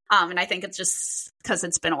 And I think it's just because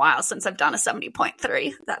it's been a while since I've done a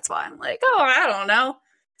 70.3. That's why I'm I don't know.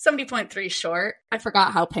 70.3 short. I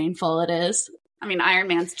forgot how painful it is. I mean,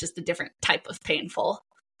 Ironman's just a different type of painful.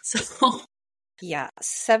 So yeah,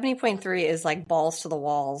 70.3 is balls to the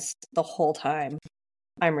walls the whole time.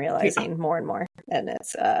 I'm realizing more and more, and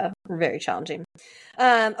it's very challenging.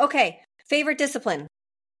 Okay, favorite discipline?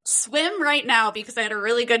 Swim right now because I had a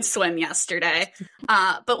really good swim yesterday.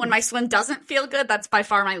 But when my swim doesn't feel good, that's by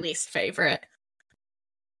far my least favorite.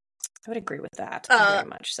 I would agree with that very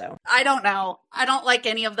much so. I don't know. I don't like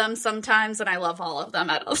any of them sometimes, and I love all of them.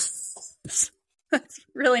 That's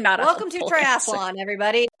really not a Welcome to triathlon, answer.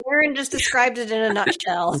 Everybody. Erin just described it in a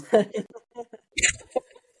nutshell.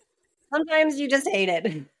 Sometimes you just hate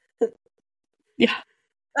it.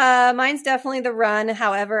 Yeah. Mine's definitely the run.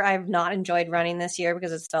 However, I've not enjoyed running this year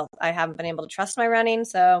because I haven't been able to trust my running.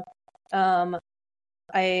 So,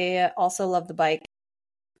 I also love the bike,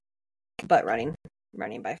 but running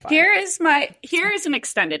by far. Here is an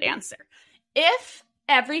extended answer. If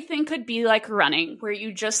everything could be like running, where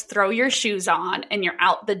you just throw your shoes on and you're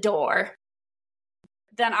out the door,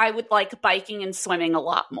 then I would like biking and swimming a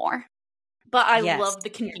lot more. But I love the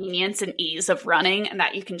convenience and ease of running and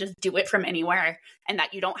that you can just do it from anywhere and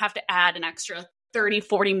that you don't have to add an extra 30,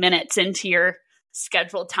 40 minutes into your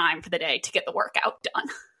scheduled time for the day to get the workout done.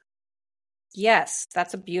 Yes,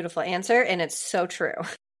 that's a beautiful answer. And it's so true.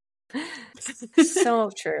 So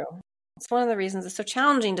true. It's one of the reasons it's so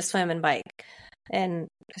challenging to swim and bike. And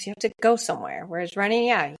because you have to go somewhere. Whereas running,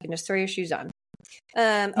 you can just throw your shoes on.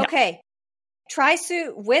 Okay.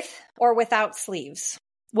 Tri-suit with or without sleeves?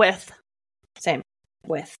 With. Same.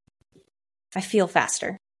 With. I feel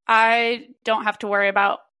faster. I don't have to worry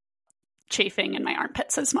about chafing in my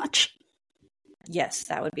armpits as much. Yes,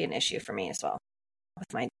 that would be an issue for me as well.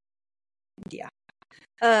 With my,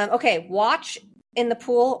 okay, watch in the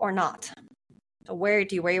pool or not? Do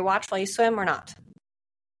you wear your watch while you swim or not?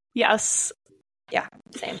 Yes. Yeah,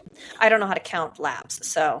 same. I don't know how to count laps,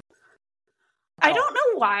 so. I don't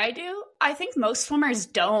know why I do. I think most swimmers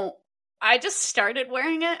don't. I just started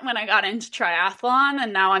wearing it when I got into triathlon,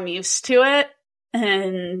 and now I'm used to it.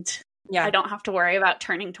 And I don't have to worry about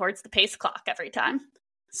turning towards the pace clock every time.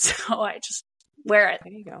 So I just wear it.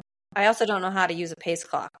 There you go. I also don't know how to use a pace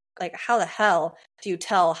clock. How the hell do you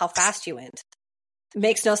tell how fast you went? It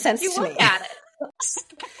makes no sense to me. You look at it.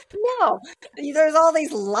 No. There's all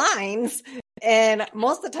these lines, and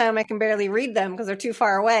most of the time I can barely read them because they're too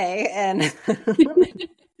far away. And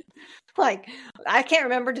Like, I can't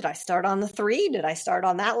remember. Did I start on the 3? Did I start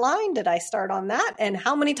on that line? Did I start on that? And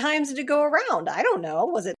how many times did it go around? I don't know.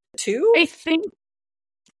 Was it 2?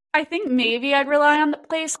 I think maybe I'd rely on the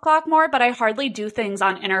place clock more, but I hardly do things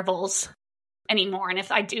on intervals anymore. And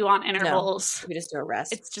if I do on intervals, we just do a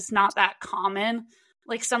rest. It's just not that common.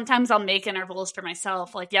 Like sometimes I'll make intervals for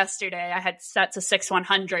myself. Like yesterday I had set to 6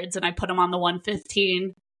 100s and I put them on the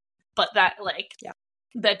 115. But that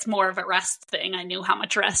that's more of a rest thing. I knew how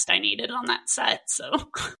much rest I needed on that set. So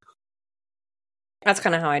that's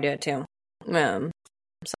kind of how I do it too.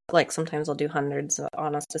 So, like sometimes I'll do hundreds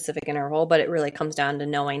on a specific interval, but it really comes down to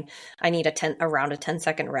knowing I need around a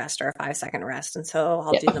 10-second rest or a 5-second rest. And so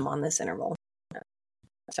I'll do them on this interval.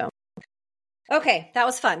 So, okay, that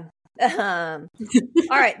was fun. All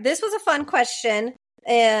right. This was a fun question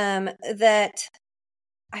that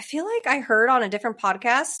I feel like I heard on a different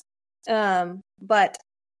podcast. But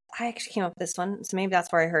I actually came up with this one. So maybe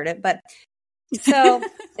that's where I heard it. But so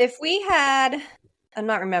if we had, I'm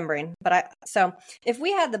not remembering, but if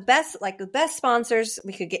we had the best sponsors,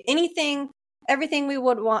 we could get everything we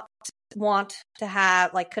would want to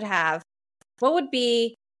have, could have, what would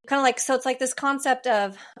be kind of like, so it's like this concept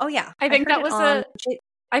of, I think it was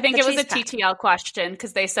a TTL question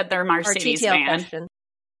because they said they're Mercedes van. Question.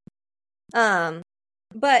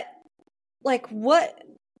 But like, what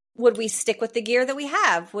would we stick with the gear that we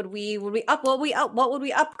have? Would we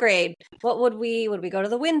upgrade? What would we go to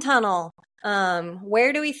the wind tunnel?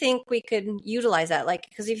 Where do we think we could utilize that? Like,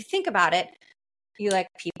 because if you think about it, you like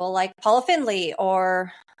people like Paula Findlay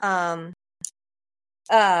or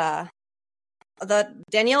the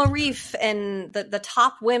Danielle Reef and the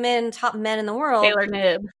top men in the world. Taylor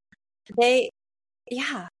Knibb. They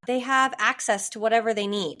have access to whatever they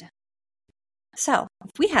need. So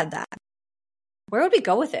if we had that, where would we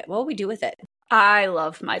go with it? What would we do with it? I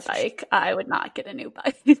love my bike. I would not get a new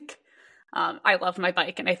bike. I love my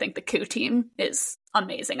bike, and I think the Coup team is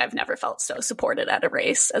amazing. I've never felt so supported at a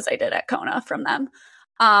race as I did at Kona from them.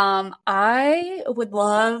 I would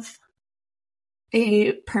love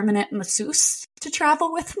a permanent masseuse to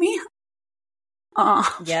travel with me.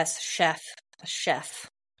 Yes, a chef.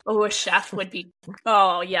 Oh, a chef would be.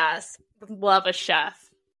 Oh, yes, love a chef.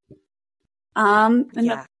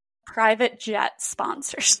 The private jet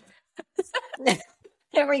sponsors.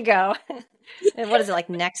 There we go. And what is it, like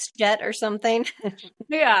NextJet or something?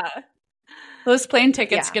 Yeah. Those plane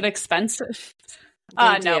tickets get expensive.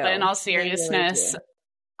 But in all seriousness,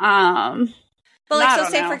 but like, so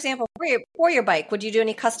say for example, for your bike, would you do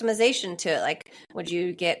any customization to it? Like, would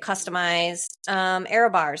you get customized aero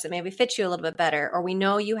bars that maybe fit you a little bit better? Or we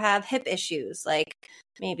know you have hip issues, like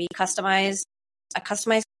maybe a customized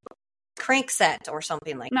crank set or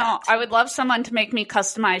something like that. No, I would love someone to make me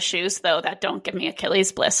customized shoes though that don't give me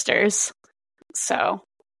Achilles blisters. So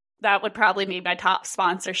that would probably be my top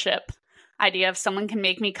sponsorship idea. If someone can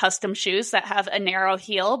make me custom shoes that have a narrow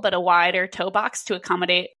heel but a wider toe box to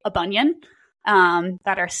accommodate a bunion,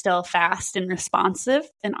 that are still fast and responsive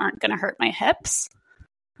and aren't going to hurt my hips,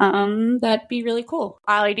 that'd be really cool.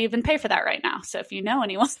 I'd even pay for that right now. So if you know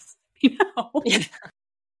anyone, you know.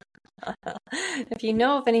 If you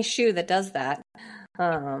know of any shoe that does that,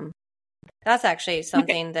 that's actually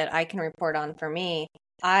something that I can report on for me.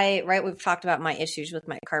 We've talked about my issues with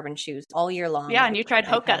my carbon shoes all year long. Yeah, and you tried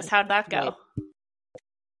Hoka's. How'd that go?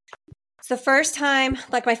 It's the first time,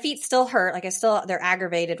 like my feet still hurt. Like they're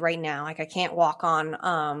aggravated right now. Like I can't walk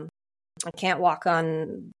on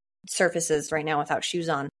surfaces right now without shoes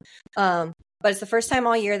on. But it's the first time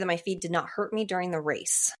all year that my feet did not hurt me during the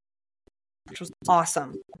race, which was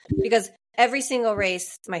awesome because every single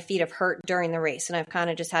race, my feet have hurt during the race and I've kind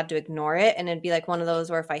of just had to ignore it. And it'd be like one of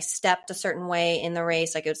those where if I stepped a certain way in the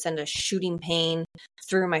race, like it would send a shooting pain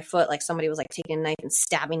through my foot. Like somebody was like taking a knife and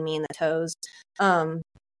stabbing me in the toes.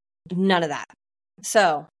 None of that.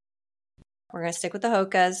 So we're going to stick with the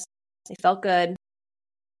Hoka's. They felt good.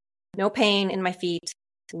 No pain in my feet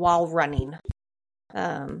while running.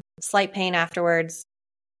 Slight pain afterwards,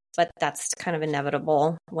 but that's kind of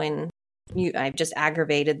inevitable when I've just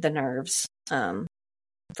aggravated the nerves from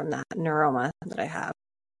that neuroma that I have.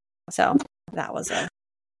 So that was a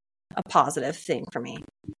positive thing for me.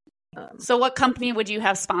 So what company would you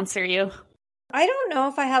have sponsor you? I don't know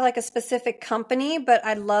if I have like a specific company, but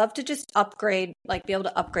I'd love to just upgrade, like be able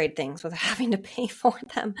to upgrade things without having to pay for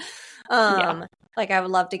them. Like I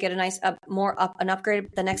would love to get a nice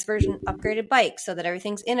the next version upgraded bike so that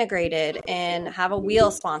everything's integrated and have a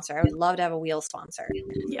wheel sponsor. I would love to have a wheel sponsor.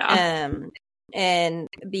 Yeah. and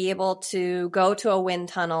be able to go to a wind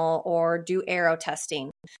tunnel or do aero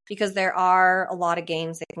testing, because there are a lot of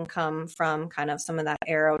gains that can come from kind of some of that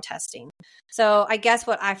aero testing. So I guess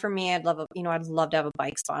I'd love to have a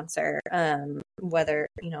bike sponsor, whether,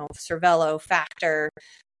 Cervelo, Factor,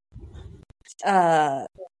 or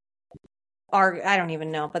I don't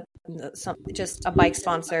even know, but just a bike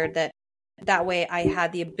sponsor that way I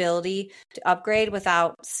had the ability to upgrade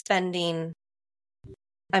without spending.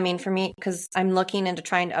 I mean, for me, because I'm looking into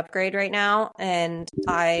trying to upgrade right now, and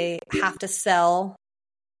I have to sell,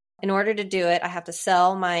 in order to do it, I have to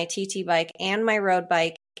sell my TT bike and my road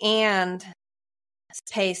bike and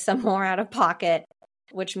pay some more out of pocket,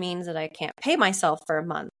 which means that I can't pay myself for a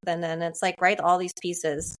month. And then it's like, right, all these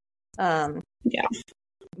pieces. Yeah.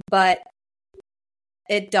 But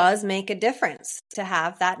it does make a difference to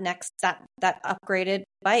have that upgraded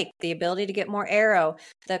bike, the ability to get more aero.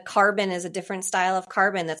 The carbon is a different style of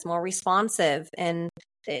carbon that's more responsive, and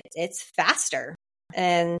it's faster.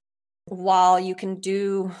 And while you can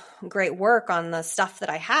do great work on the stuff that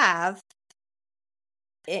I have,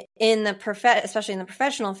 especially in the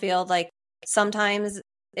professional field, like sometimes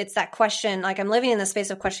it's that question, like I'm living in the space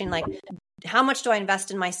of questioning, like, how much do I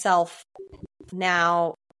invest in myself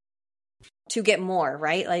now to get more,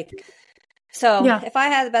 right? Like, so if I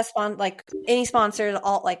had the best like any sponsor,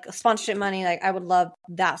 all like sponsorship money, like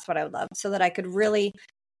that's what I would love, so that I could really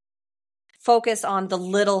focus on the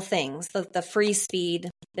little things, the free speed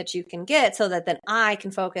that you can get, so that then I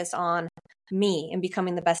can focus on me and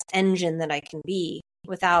becoming the best engine that I can be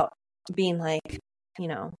without being like,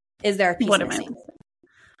 is there a piece missing?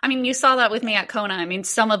 I mean, you saw that with me at Kona. I mean,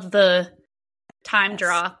 some of the time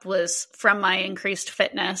drop was from my increased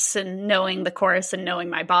fitness and knowing the course and knowing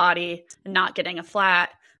my body and not getting a flat.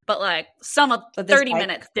 But like some of 30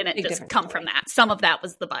 minutes didn't just come from that. Some of that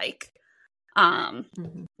was the bike,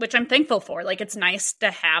 which I'm thankful for. Like, it's nice to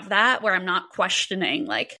have that where I'm not questioning.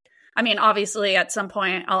 Like, I mean, obviously at some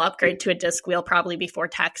point I'll upgrade to a disc wheel probably before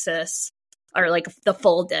Texas, or like the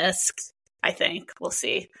full disc. I think we'll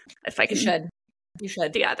see if I can. You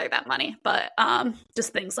should gather that money, but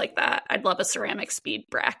just things like that. I'd love a ceramic speed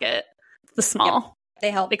bracket, the small,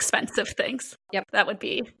 they help, expensive things. Yep, that would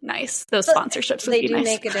be nice. Those sponsorships would be nice. They do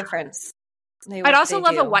make a difference. I'd also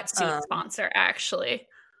love a wetsuit sponsor, actually.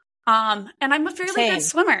 And I'm a fairly good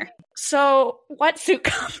swimmer, so wetsuit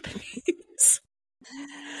companies.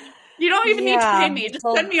 You don't even need to pay me. Just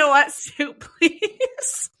send me a wetsuit,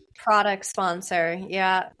 please. Product sponsor,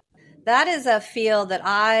 that is a field that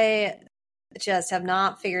I just have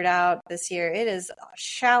not figured out this year. It is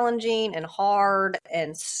challenging and hard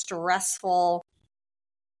and stressful.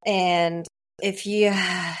 And it's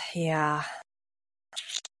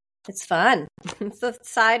fun. It's the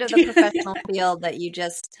side of the professional field that you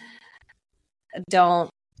just don't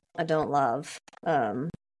love. But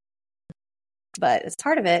it's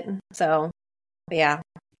part of it. So, I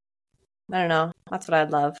don't know. That's what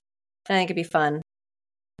I'd love. I think it'd be fun.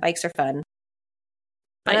 Bikes are fun.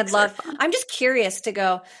 And I'm just curious to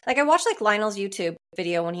go, like, I watched like Lionel's YouTube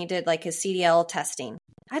video when he did like his CDL testing.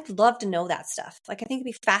 I'd love to know that stuff. Like, I think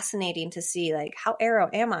it'd be fascinating to see, like, how aero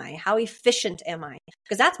am I? How efficient am I?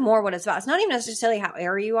 Because that's more what it's about. It's not even necessarily how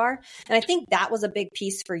aero you are. And I think that was a big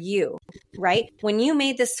piece for you, right? When you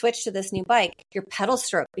made this switch to this new bike, your pedal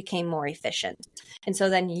stroke became more efficient. And so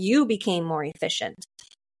then you became more efficient.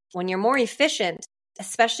 When you're more efficient,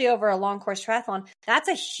 especially over a long course triathlon, that's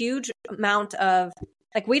a huge amount of,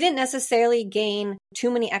 like, we didn't necessarily gain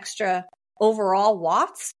too many extra overall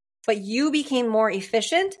watts, but you became more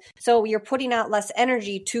efficient. So you're putting out less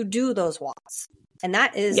energy to do those watts. And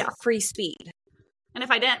that is free speed. And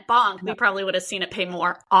if I didn't bonk, we probably would have seen it pay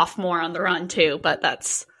off more on the run too. But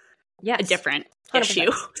that's a different 100%.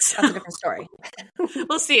 Issue. That's a different story.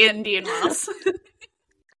 We'll see in Indian Wells.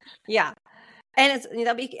 Yeah. And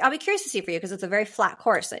I'll be curious to see for you, because it's a very flat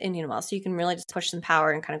course at Indian Wells. So you can really just push some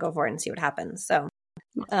power and kind of go for it and see what happens. So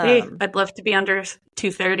I'd love to be under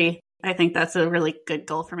 230. I think that's a really good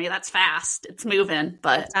goal for me. That's fast. It's moving,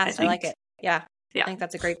 but I like it. Yeah. I think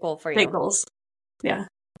that's a great goal for you. Big goals. Yeah.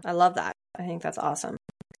 I love that. I think that's awesome.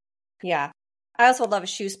 Yeah. I also would love a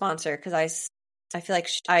shoe sponsor, because I feel like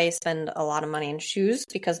I spend a lot of money in shoes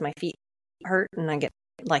because my feet hurt and I get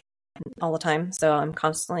like all the time. So I'm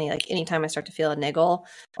constantly, like, anytime I start to feel a niggle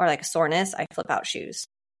or like a soreness, I flip out shoes,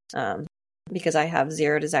 because I have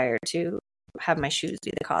zero desire to have my shoes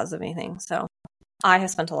be the cause of anything. So I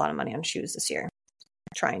have spent a lot of money on shoes this year,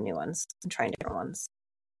 trying new ones and trying different ones.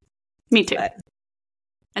 Me too.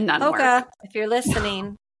 And none Hoka, work. If you're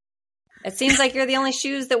listening, it seems like you're the only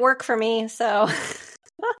shoes that work for me. So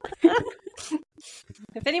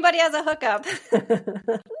if anybody has a hookup.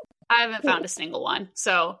 I haven't found a single one.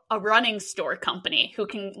 So a running store company who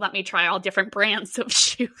can let me try all different brands of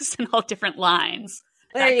shoes and all different lines.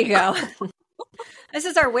 There you go. This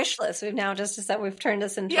is our wish list. We've turned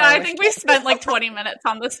this into. Yeah, I think we spent like 20 minutes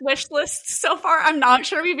on this wish list so far. I'm not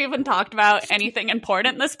sure we've even talked about anything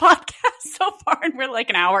important in this podcast so far, and we're like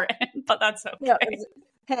an hour in, but that's okay. Yeah,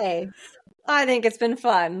 hey, I think it's been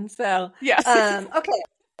fun. So yes. Okay,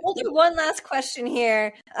 we'll do one last question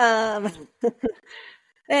here.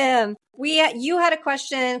 You had a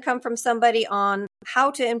question come from somebody on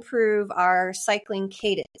how to improve our cycling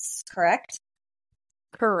cadence, correct?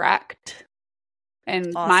 Correct.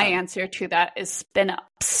 And awesome. My answer to that is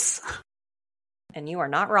spin-ups. And you are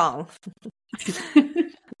not wrong.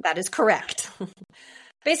 That is correct.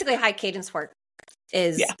 Basically, high cadence work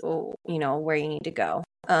is, where you need to go.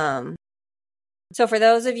 So for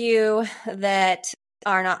those of you that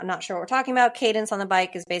are not sure what we're talking about, cadence on the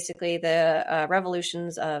bike is basically the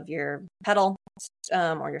revolutions of your pedal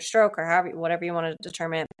or your stroke or whatever you want to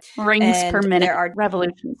determine. Rings per minute. There are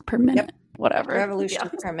revolutions per minute. Yep. Whatever.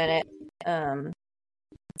 Revolutions per minute.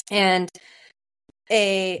 And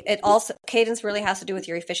it also, cadence really has to do with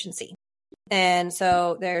your efficiency. And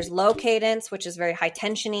so there's low cadence, which is very high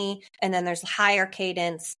tensiony, and then there's higher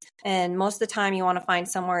cadence. And most of the time you want to find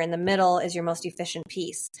somewhere in the middle is your most efficient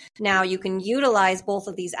piece. Now you can utilize both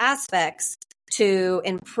of these aspects to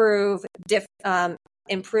improve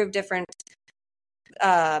different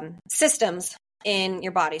systems in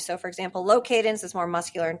your body. So for example, low cadence is more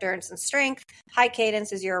muscular endurance and strength. High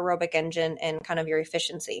cadence is your aerobic engine and kind of your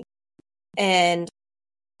efficiency. And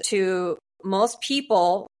to most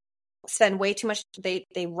people spend way too much, they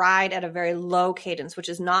ride at a very low cadence, which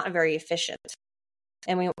is not very efficient.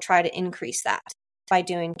 And we try to increase that by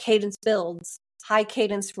doing cadence builds, high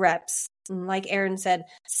cadence reps. And like Erin said,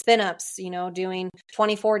 spin ups, doing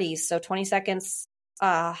 20-40s. So 20 seconds,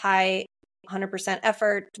 high 100%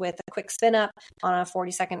 effort with a quick spin up on a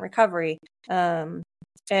 40-second recovery. Or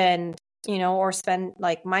spend,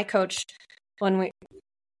 like my coach, when we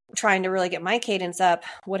trying to really get my cadence up,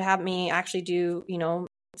 would have me actually do,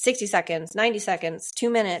 60 seconds, 90 seconds, 2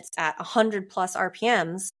 minutes at 100 plus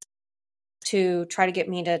RPMs to try to get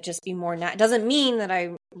me to just be more. It doesn't mean that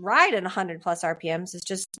I ride at 100 plus RPMs. It's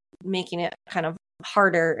just making it kind of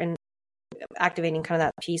harder and activating kind of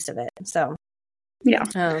that piece of it. So, yeah.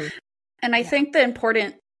 And I think the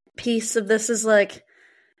important piece of this is like,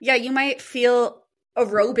 yeah, you might feel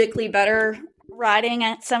aerobically better riding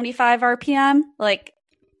at 75 RPM. Like,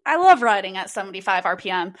 I love riding at 75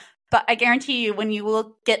 RPM, but I guarantee you when you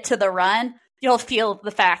will get to the run, you'll feel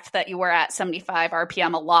the fact that you were at 75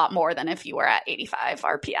 RPM a lot more than if you were at 85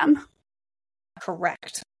 RPM.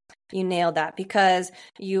 Correct. You nailed that, because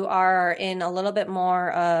you are in a little bit more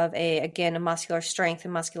of a muscular strength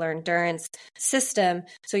and muscular endurance system.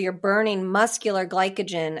 So you're burning muscular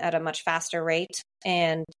glycogen at a much faster rate.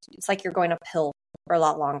 And it's like you're going uphill for a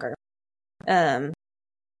lot longer.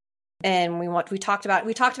 And we talked about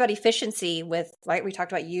efficiency with, right? We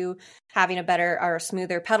talked about you having a better or a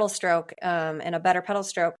smoother pedal stroke, and a better pedal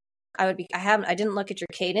stroke. I didn't look at your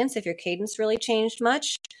cadence, if your cadence really changed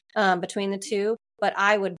much, between the two, but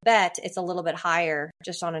I would bet it's a little bit higher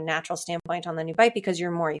just on a natural standpoint on the new bike because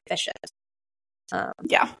you're more efficient.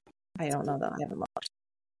 Yeah. I don't know though. I haven't looked.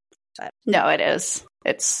 But. No, it is.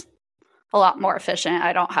 It's a lot more efficient.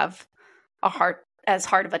 I don't have as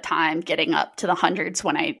hard of a time getting up to the hundreds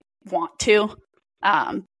when I want to.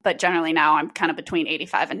 But generally now I'm kind of between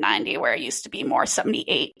 85 and 90, where I used to be more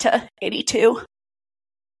 78 to 82.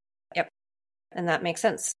 Yep. And that makes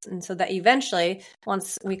sense. And so that eventually,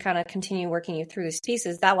 once we kind of continue working you through these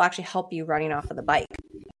pieces, that will actually help you running off of the bike.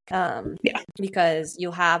 Because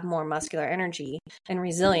you'll have more muscular energy and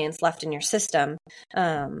resilience left in your system,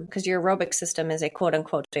 because your aerobic system is a quote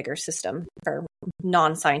unquote bigger system for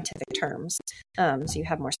non-scientific terms. So you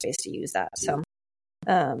have more space to use that. So,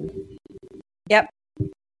 yep.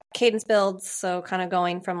 Cadence builds. So kind of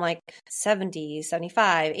going from like 70,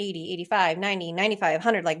 75, 80, 85, 90, 95,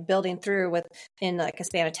 100, like building through in like a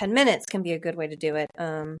span of 10 minutes can be a good way to do it.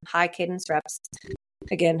 High cadence reps,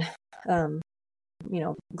 again,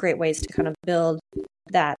 great ways to kind of build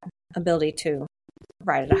that ability to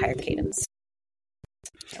ride at a higher cadence.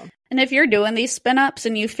 So. And if you're doing these spin ups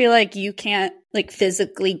and you feel like you can't like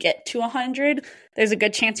physically get to 100, there's a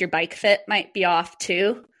good chance your bike fit might be off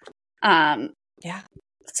too. Yeah.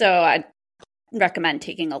 So I'd recommend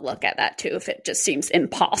taking a look at that too if it just seems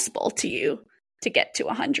impossible to you to get to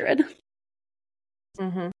 100.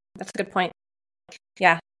 Mm-hmm. That's a good point.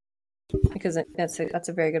 Yeah. Because that's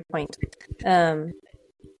a very good point.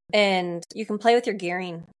 And you can play with your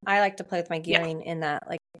gearing. I like to play with my gearing in that,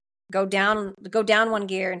 like go down one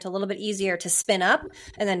gear into a little bit easier to spin up,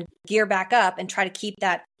 and then gear back up and try to keep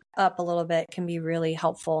that up a little bit can be really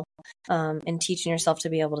helpful in teaching yourself to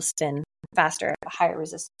be able to spin faster at a higher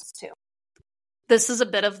resistance too. This is a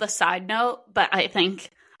bit of the side note, but I think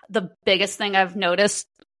one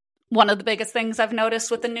of the biggest things I've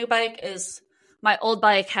noticed with the new bike is my old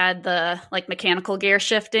bike had the like mechanical gear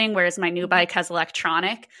shifting, whereas my new bike has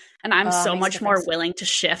electronic. And I'm so much more willing to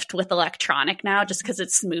shift with electronic now just because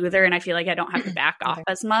it's smoother and I feel like I don't have to back off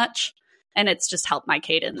as much. And it's just helped my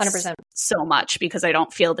cadence 100%. So much because I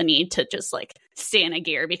don't feel the need to just like stay in a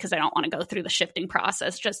gear because I don't want to go through the shifting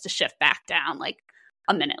process just to shift back down like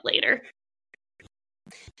a minute later.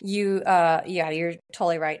 You're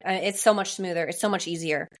totally right. It's so much smoother. It's so much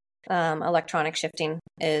easier. Electronic shifting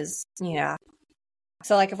is,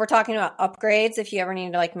 So like if we're talking about upgrades, if you ever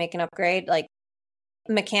need to like make an upgrade, like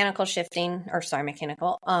electronic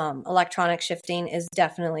shifting is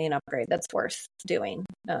definitely an upgrade that's worth doing.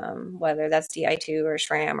 Whether that's Di2 or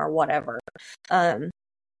SRAM or whatever.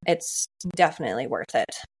 It's definitely worth it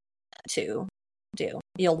to do.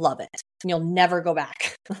 You'll love it. And you'll never go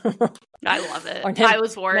back. I love it. I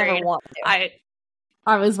was worried.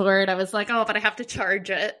 I was worried. I was like, oh, but I have to charge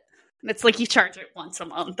it. And it's like you charge it once a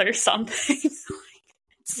month or something.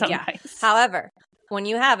 So nice. However, when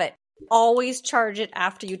you have it, always charge it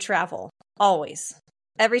after you travel. Always.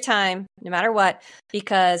 Every time, no matter what,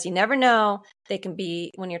 because you never know. They can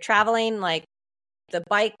be, when you're traveling, like the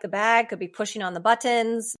bag could be pushing on the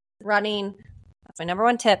buttons, running. That's my number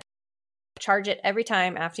one tip. Charge it every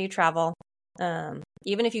time after you travel.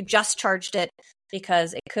 Even if you just charged it,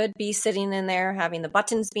 because it could be sitting in there having the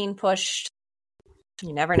buttons being pushed.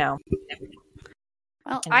 You never know.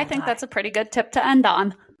 Well, I think that's a pretty good tip to end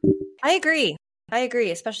on. I agree,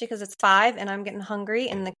 especially because it's 5 and I'm getting hungry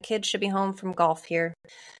and the kids should be home from golf here.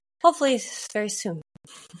 Hopefully very soon.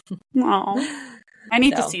 Oh, I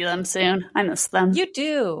need to see them soon. I miss them. You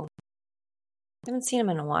do. I haven't seen them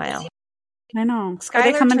in a while. I know. Are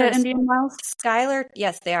they coming to Indian Wells? Skylar,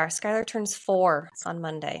 yes, they are. Skylar turns 4 on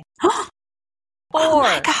Monday. 4! Oh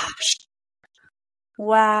my gosh.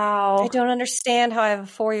 Wow. I don't understand how I have a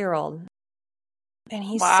 4-year-old. And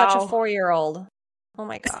he's such a 4-year-old. Oh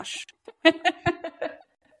my gosh.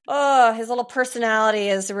 Oh, his little personality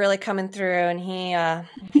is really coming through, and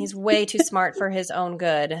he's way too smart for his own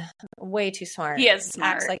good. Way too smart. He is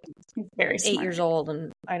smart. Acts like he's very 8 years old,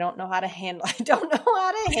 and I don't know how to handle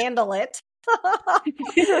it.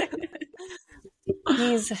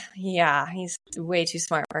 He's way too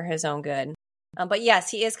smart for his own good. But yes,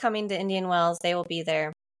 he is coming to Indian Wells. They will be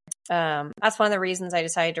there. That's one of the reasons I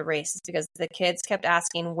decided to race, is because the kids kept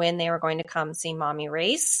asking when they were going to come see mommy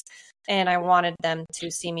race. And I wanted them to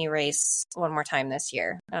see me race one more time this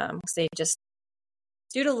year. Because they just,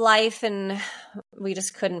 due to life, and we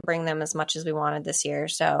just couldn't bring them as much as we wanted this year.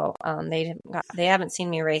 So they haven't seen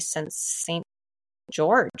me race since St.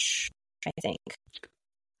 George, I think.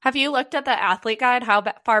 Have you looked at the athlete guide? How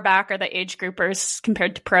far back are the age groupers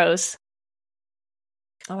compared to pros?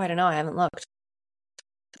 Oh, I don't know. I haven't looked.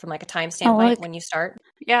 From like a time standpoint, when you start?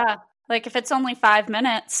 Yeah. Like if it's only 5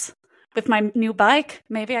 minutes with my new bike,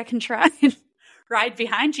 maybe I can try and ride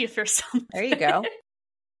behind you for something. There you go.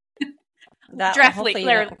 Draft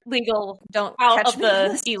legal. Don't out catch of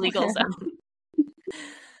the illegal zone.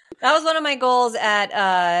 That was one of my goals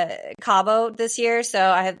at Cabo this year. So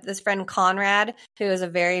I have this friend Conrad, who is a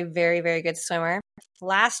very, very, very good swimmer.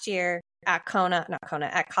 Last year at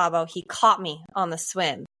Cabo, he caught me on the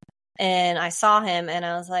swim. And I saw him and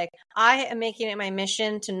I was like, I am making it my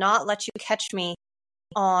mission to not let you catch me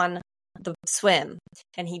on the swim.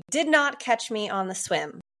 And he did not catch me on the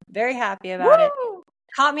swim. Very happy about it.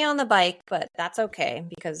 Caught me on the bike, but that's okay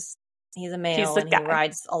because he's a male and he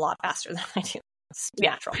rides a lot faster than I do. It's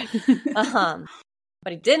natural.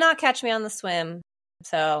 But he did not catch me on the swim.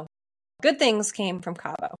 So good things came from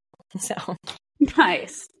Cabo. So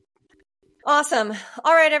nice. Awesome.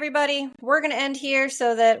 All right, everybody. We're going to end here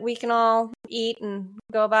so that we can all eat and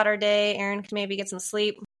go about our day. Erin can maybe get some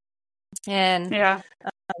sleep. And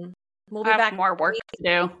we'll be back. More work to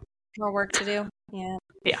do. More work to do. Yeah.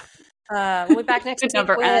 Yeah. We'll be back next week.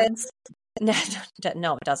 Never ends. No,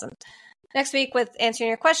 it doesn't. Next week with answering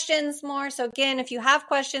your questions more. So again, if you have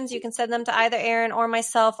questions, you can send them to either Erin or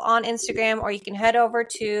myself on Instagram, or you can head over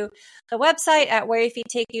to the website at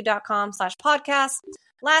whereifeettakeyou.com/podcast.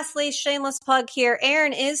 Lastly, shameless plug here.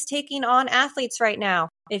 Erin is taking on athletes right now.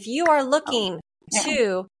 If you are looking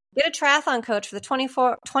to get a triathlon coach for the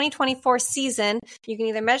 2024 season. You can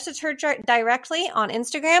either message her directly on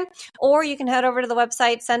Instagram, or you can head over to the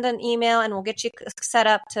website, send an email, and we'll get you set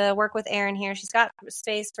up to work with Erin here. She's got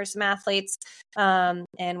space for some athletes, and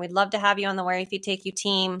we'd love to have you on the Where Your Feet Take You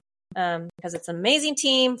team, because it's an amazing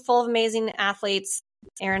team full of amazing athletes.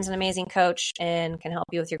 Erin's an amazing coach and can help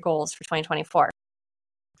you with your goals for 2024.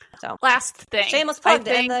 So, last thing, shameless plug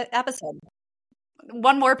to end the episode.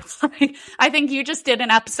 One more plug. I think you just did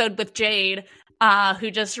an episode with Jade,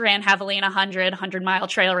 who just ran Javelina 100-mile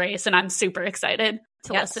trail race, and I'm super excited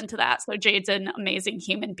to listen to that. So Jade's an amazing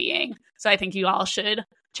human being. So I think you all should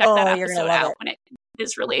check that episode out when it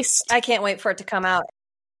is released. I can't wait for it to come out.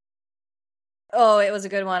 Oh, it was a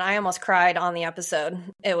good one. I almost cried on the episode.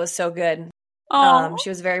 It was so good. She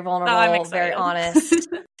was very vulnerable, very honest.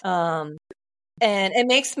 And it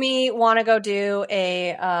makes me want to go do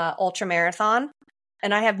a ultra marathon.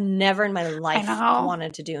 And I have never in my life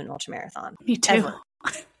wanted to do an ultra marathon. Me too. Ever.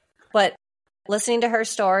 But listening to her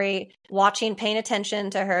story, paying attention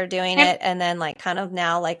to her doing it, and then like kind of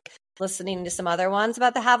now like listening to some other ones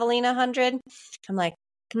about the Javelina 100, I'm like,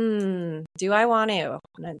 do I want to?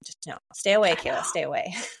 No, stay away, Kayla, stay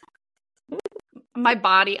away.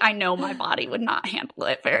 I know my body would not handle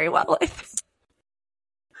it very well.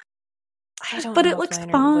 But it looks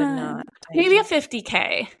fun. Maybe a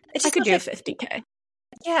 50K. I could do a 50K.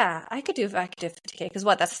 Yeah, I could do 50K, because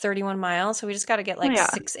that's 31 miles. So we just got to get like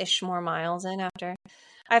 6-ish more miles in after.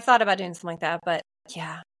 I've thought about doing something like that, but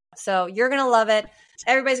yeah. So you're going to love it.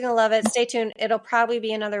 Everybody's going to love it. Stay tuned. It'll probably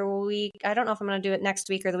be another week. I don't know if I'm going to do it next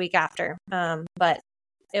week or the week after. But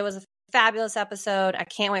it was a fabulous episode. I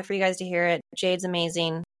can't wait for you guys to hear it. Jade's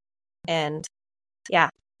amazing. And yeah,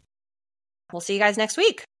 we'll see you guys next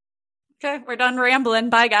week. Okay, we're done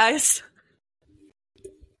rambling. Bye, guys.